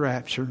happen at the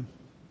rapture?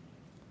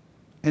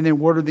 And then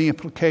what are the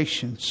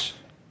implications?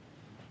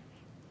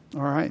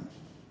 All right.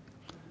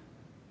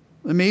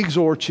 Let me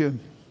exhort you.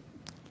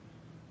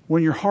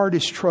 When your heart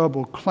is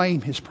troubled,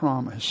 claim His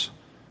promise.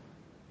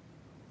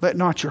 Let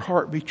not your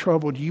heart be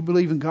troubled. You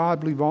believe in God,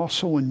 believe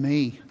also in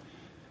me.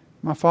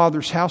 My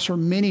Father's house are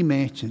many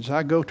mansions.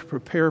 I go to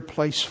prepare a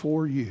place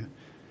for you.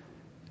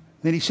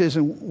 Then He says,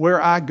 and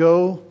where I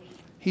go,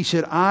 He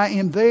said, I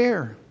am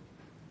there.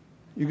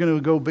 You're going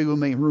to go be with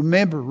me.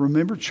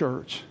 Remember,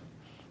 church,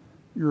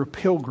 you're a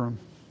pilgrim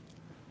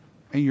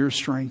and you're a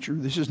stranger.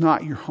 This is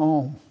not your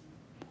home.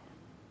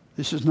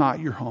 This is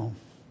not your home.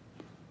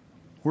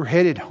 We're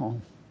headed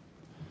home.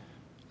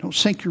 Don't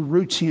sink your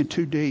roots in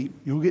too deep.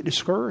 You'll get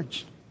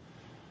discouraged.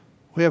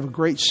 We have a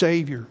great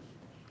Savior.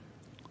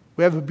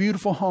 We have a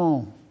beautiful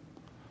home.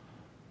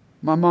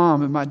 My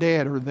mom and my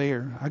dad are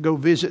there. I go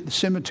visit the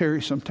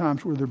cemetery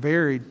sometimes where they're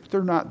buried. But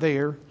they're not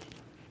there.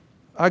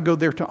 I go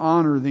there to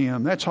honor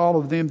them. That's all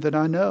of them that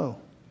I know.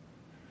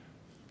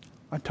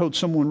 I told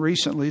someone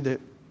recently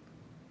that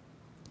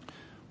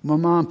my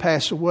mom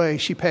passed away.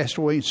 She passed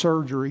away in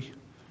surgery.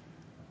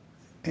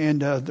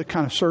 And the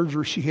kind of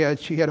surgery she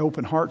had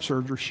open heart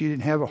surgery. She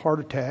didn't have a heart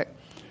attack.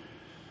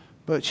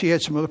 But she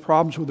had some other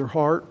problems with her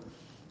heart.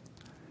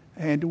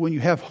 And when you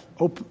have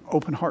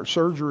open heart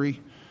surgery,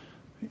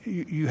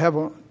 you have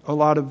a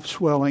lot of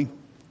swelling.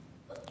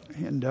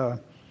 And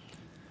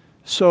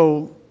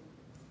so,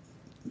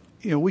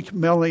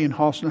 Melanie and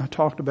Halston and I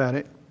talked about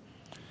it.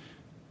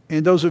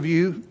 And those of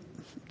you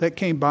that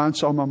came by and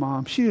saw my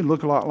mom, she didn't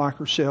look a lot like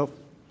herself.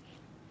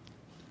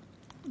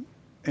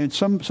 And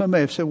some may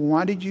have said, well,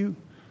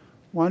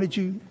 why did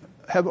you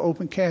have an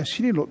open cast?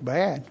 She didn't look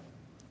bad.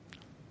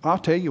 I'll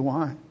tell you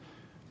why.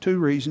 2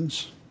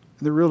 reasons.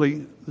 They're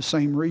really the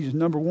same reason.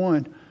 Number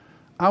 1,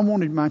 I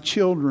wanted my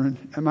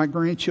children and my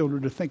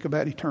grandchildren to think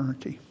about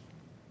eternity.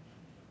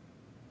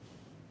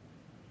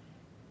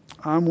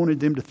 I wanted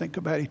them to think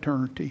about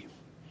eternity.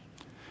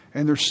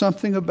 And there's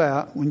something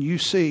about when you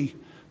see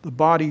the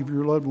body of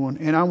your loved one,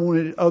 and I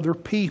wanted other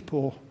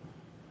people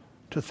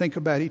to think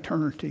about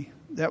eternity.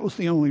 That was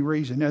the only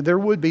reason. Now, there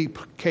would be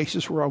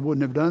cases where I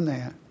wouldn't have done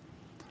that.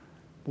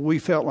 But we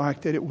felt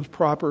like that it was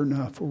proper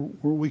enough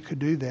where we could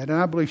do that. And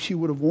I believe she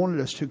would have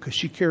wanted us to because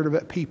she cared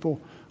about people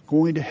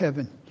going to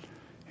heaven.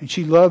 And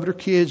she loved her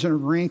kids and her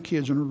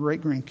grandkids and her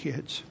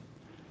great-grandkids.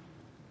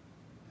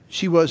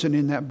 She wasn't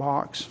in that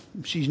box.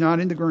 She's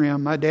not in the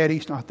ground. My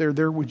daddy's not there.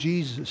 They're with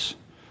Jesus.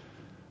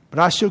 But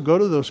I still go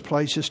to those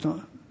places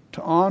to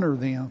honor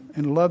them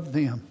and love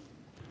them.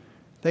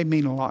 They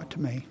mean a lot to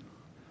me.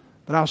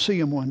 But I'll see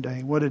them one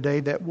day. What a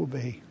day that will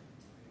be.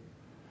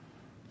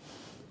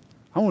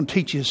 I want to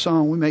teach you a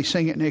song. We may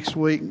sing it next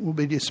week. We'll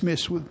be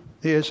dismissed with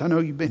this. I know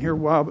you've been here a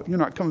while, but you're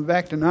not coming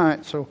back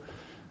tonight. So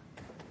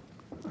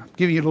I'm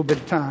giving you a little bit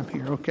of time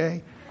here,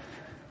 okay?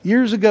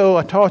 Years ago,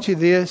 I taught you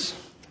this.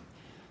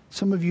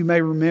 Some of you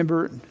may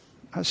remember it.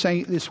 I sang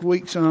it this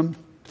week some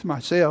to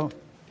myself.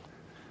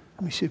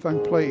 Let me see if I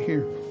can play it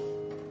here.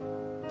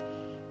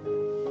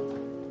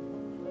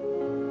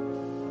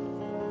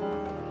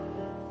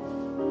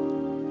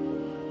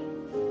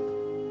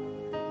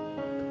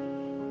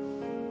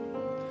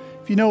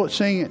 If you know it,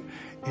 sing it.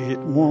 It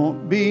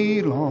won't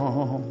be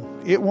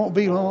long. It won't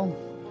be long.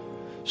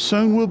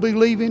 Soon we'll be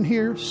leaving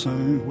here.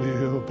 Soon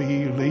we'll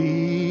be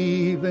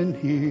leaving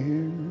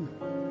here.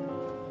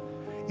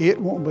 It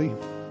won't be.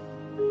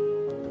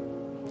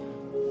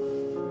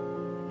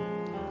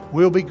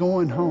 We'll be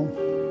going home.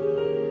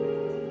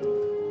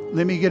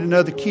 Let me get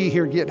another key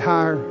here, get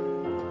higher.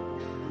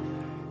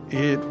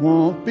 It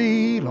won't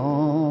be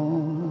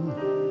long.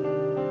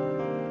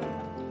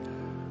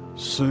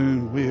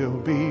 Soon we'll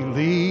be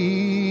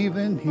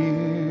leaving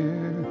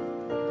here.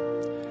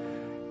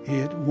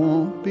 It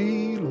won't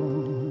be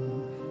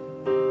long.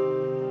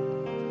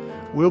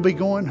 We'll be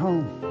going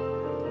home.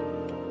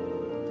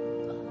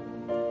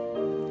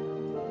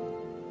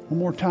 One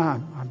more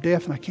time. I'm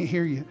deaf and I can't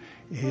hear you.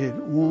 It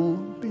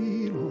won't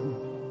be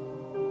long.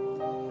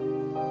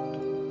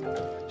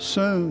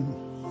 Soon.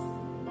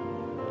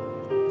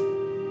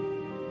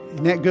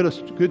 Isn't that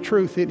good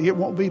truth? It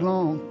won't be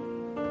long.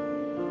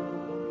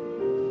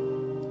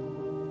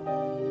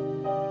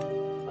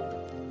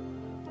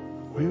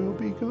 We'll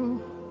be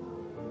gone.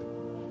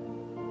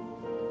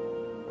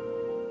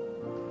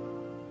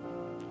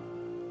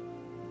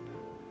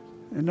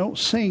 And don't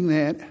sing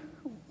that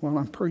while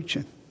I'm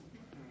preaching.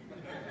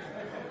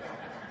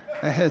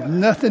 That has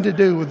nothing to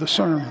do with the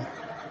sermon.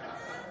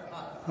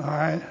 All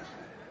right?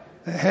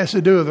 It has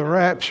to do with the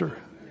rapture.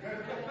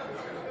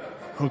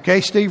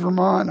 Okay, Steve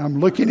Vermont, I'm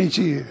looking at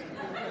you.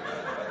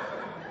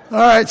 All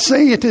right,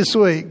 sing it this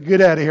week. Get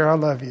out of here. I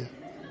love you.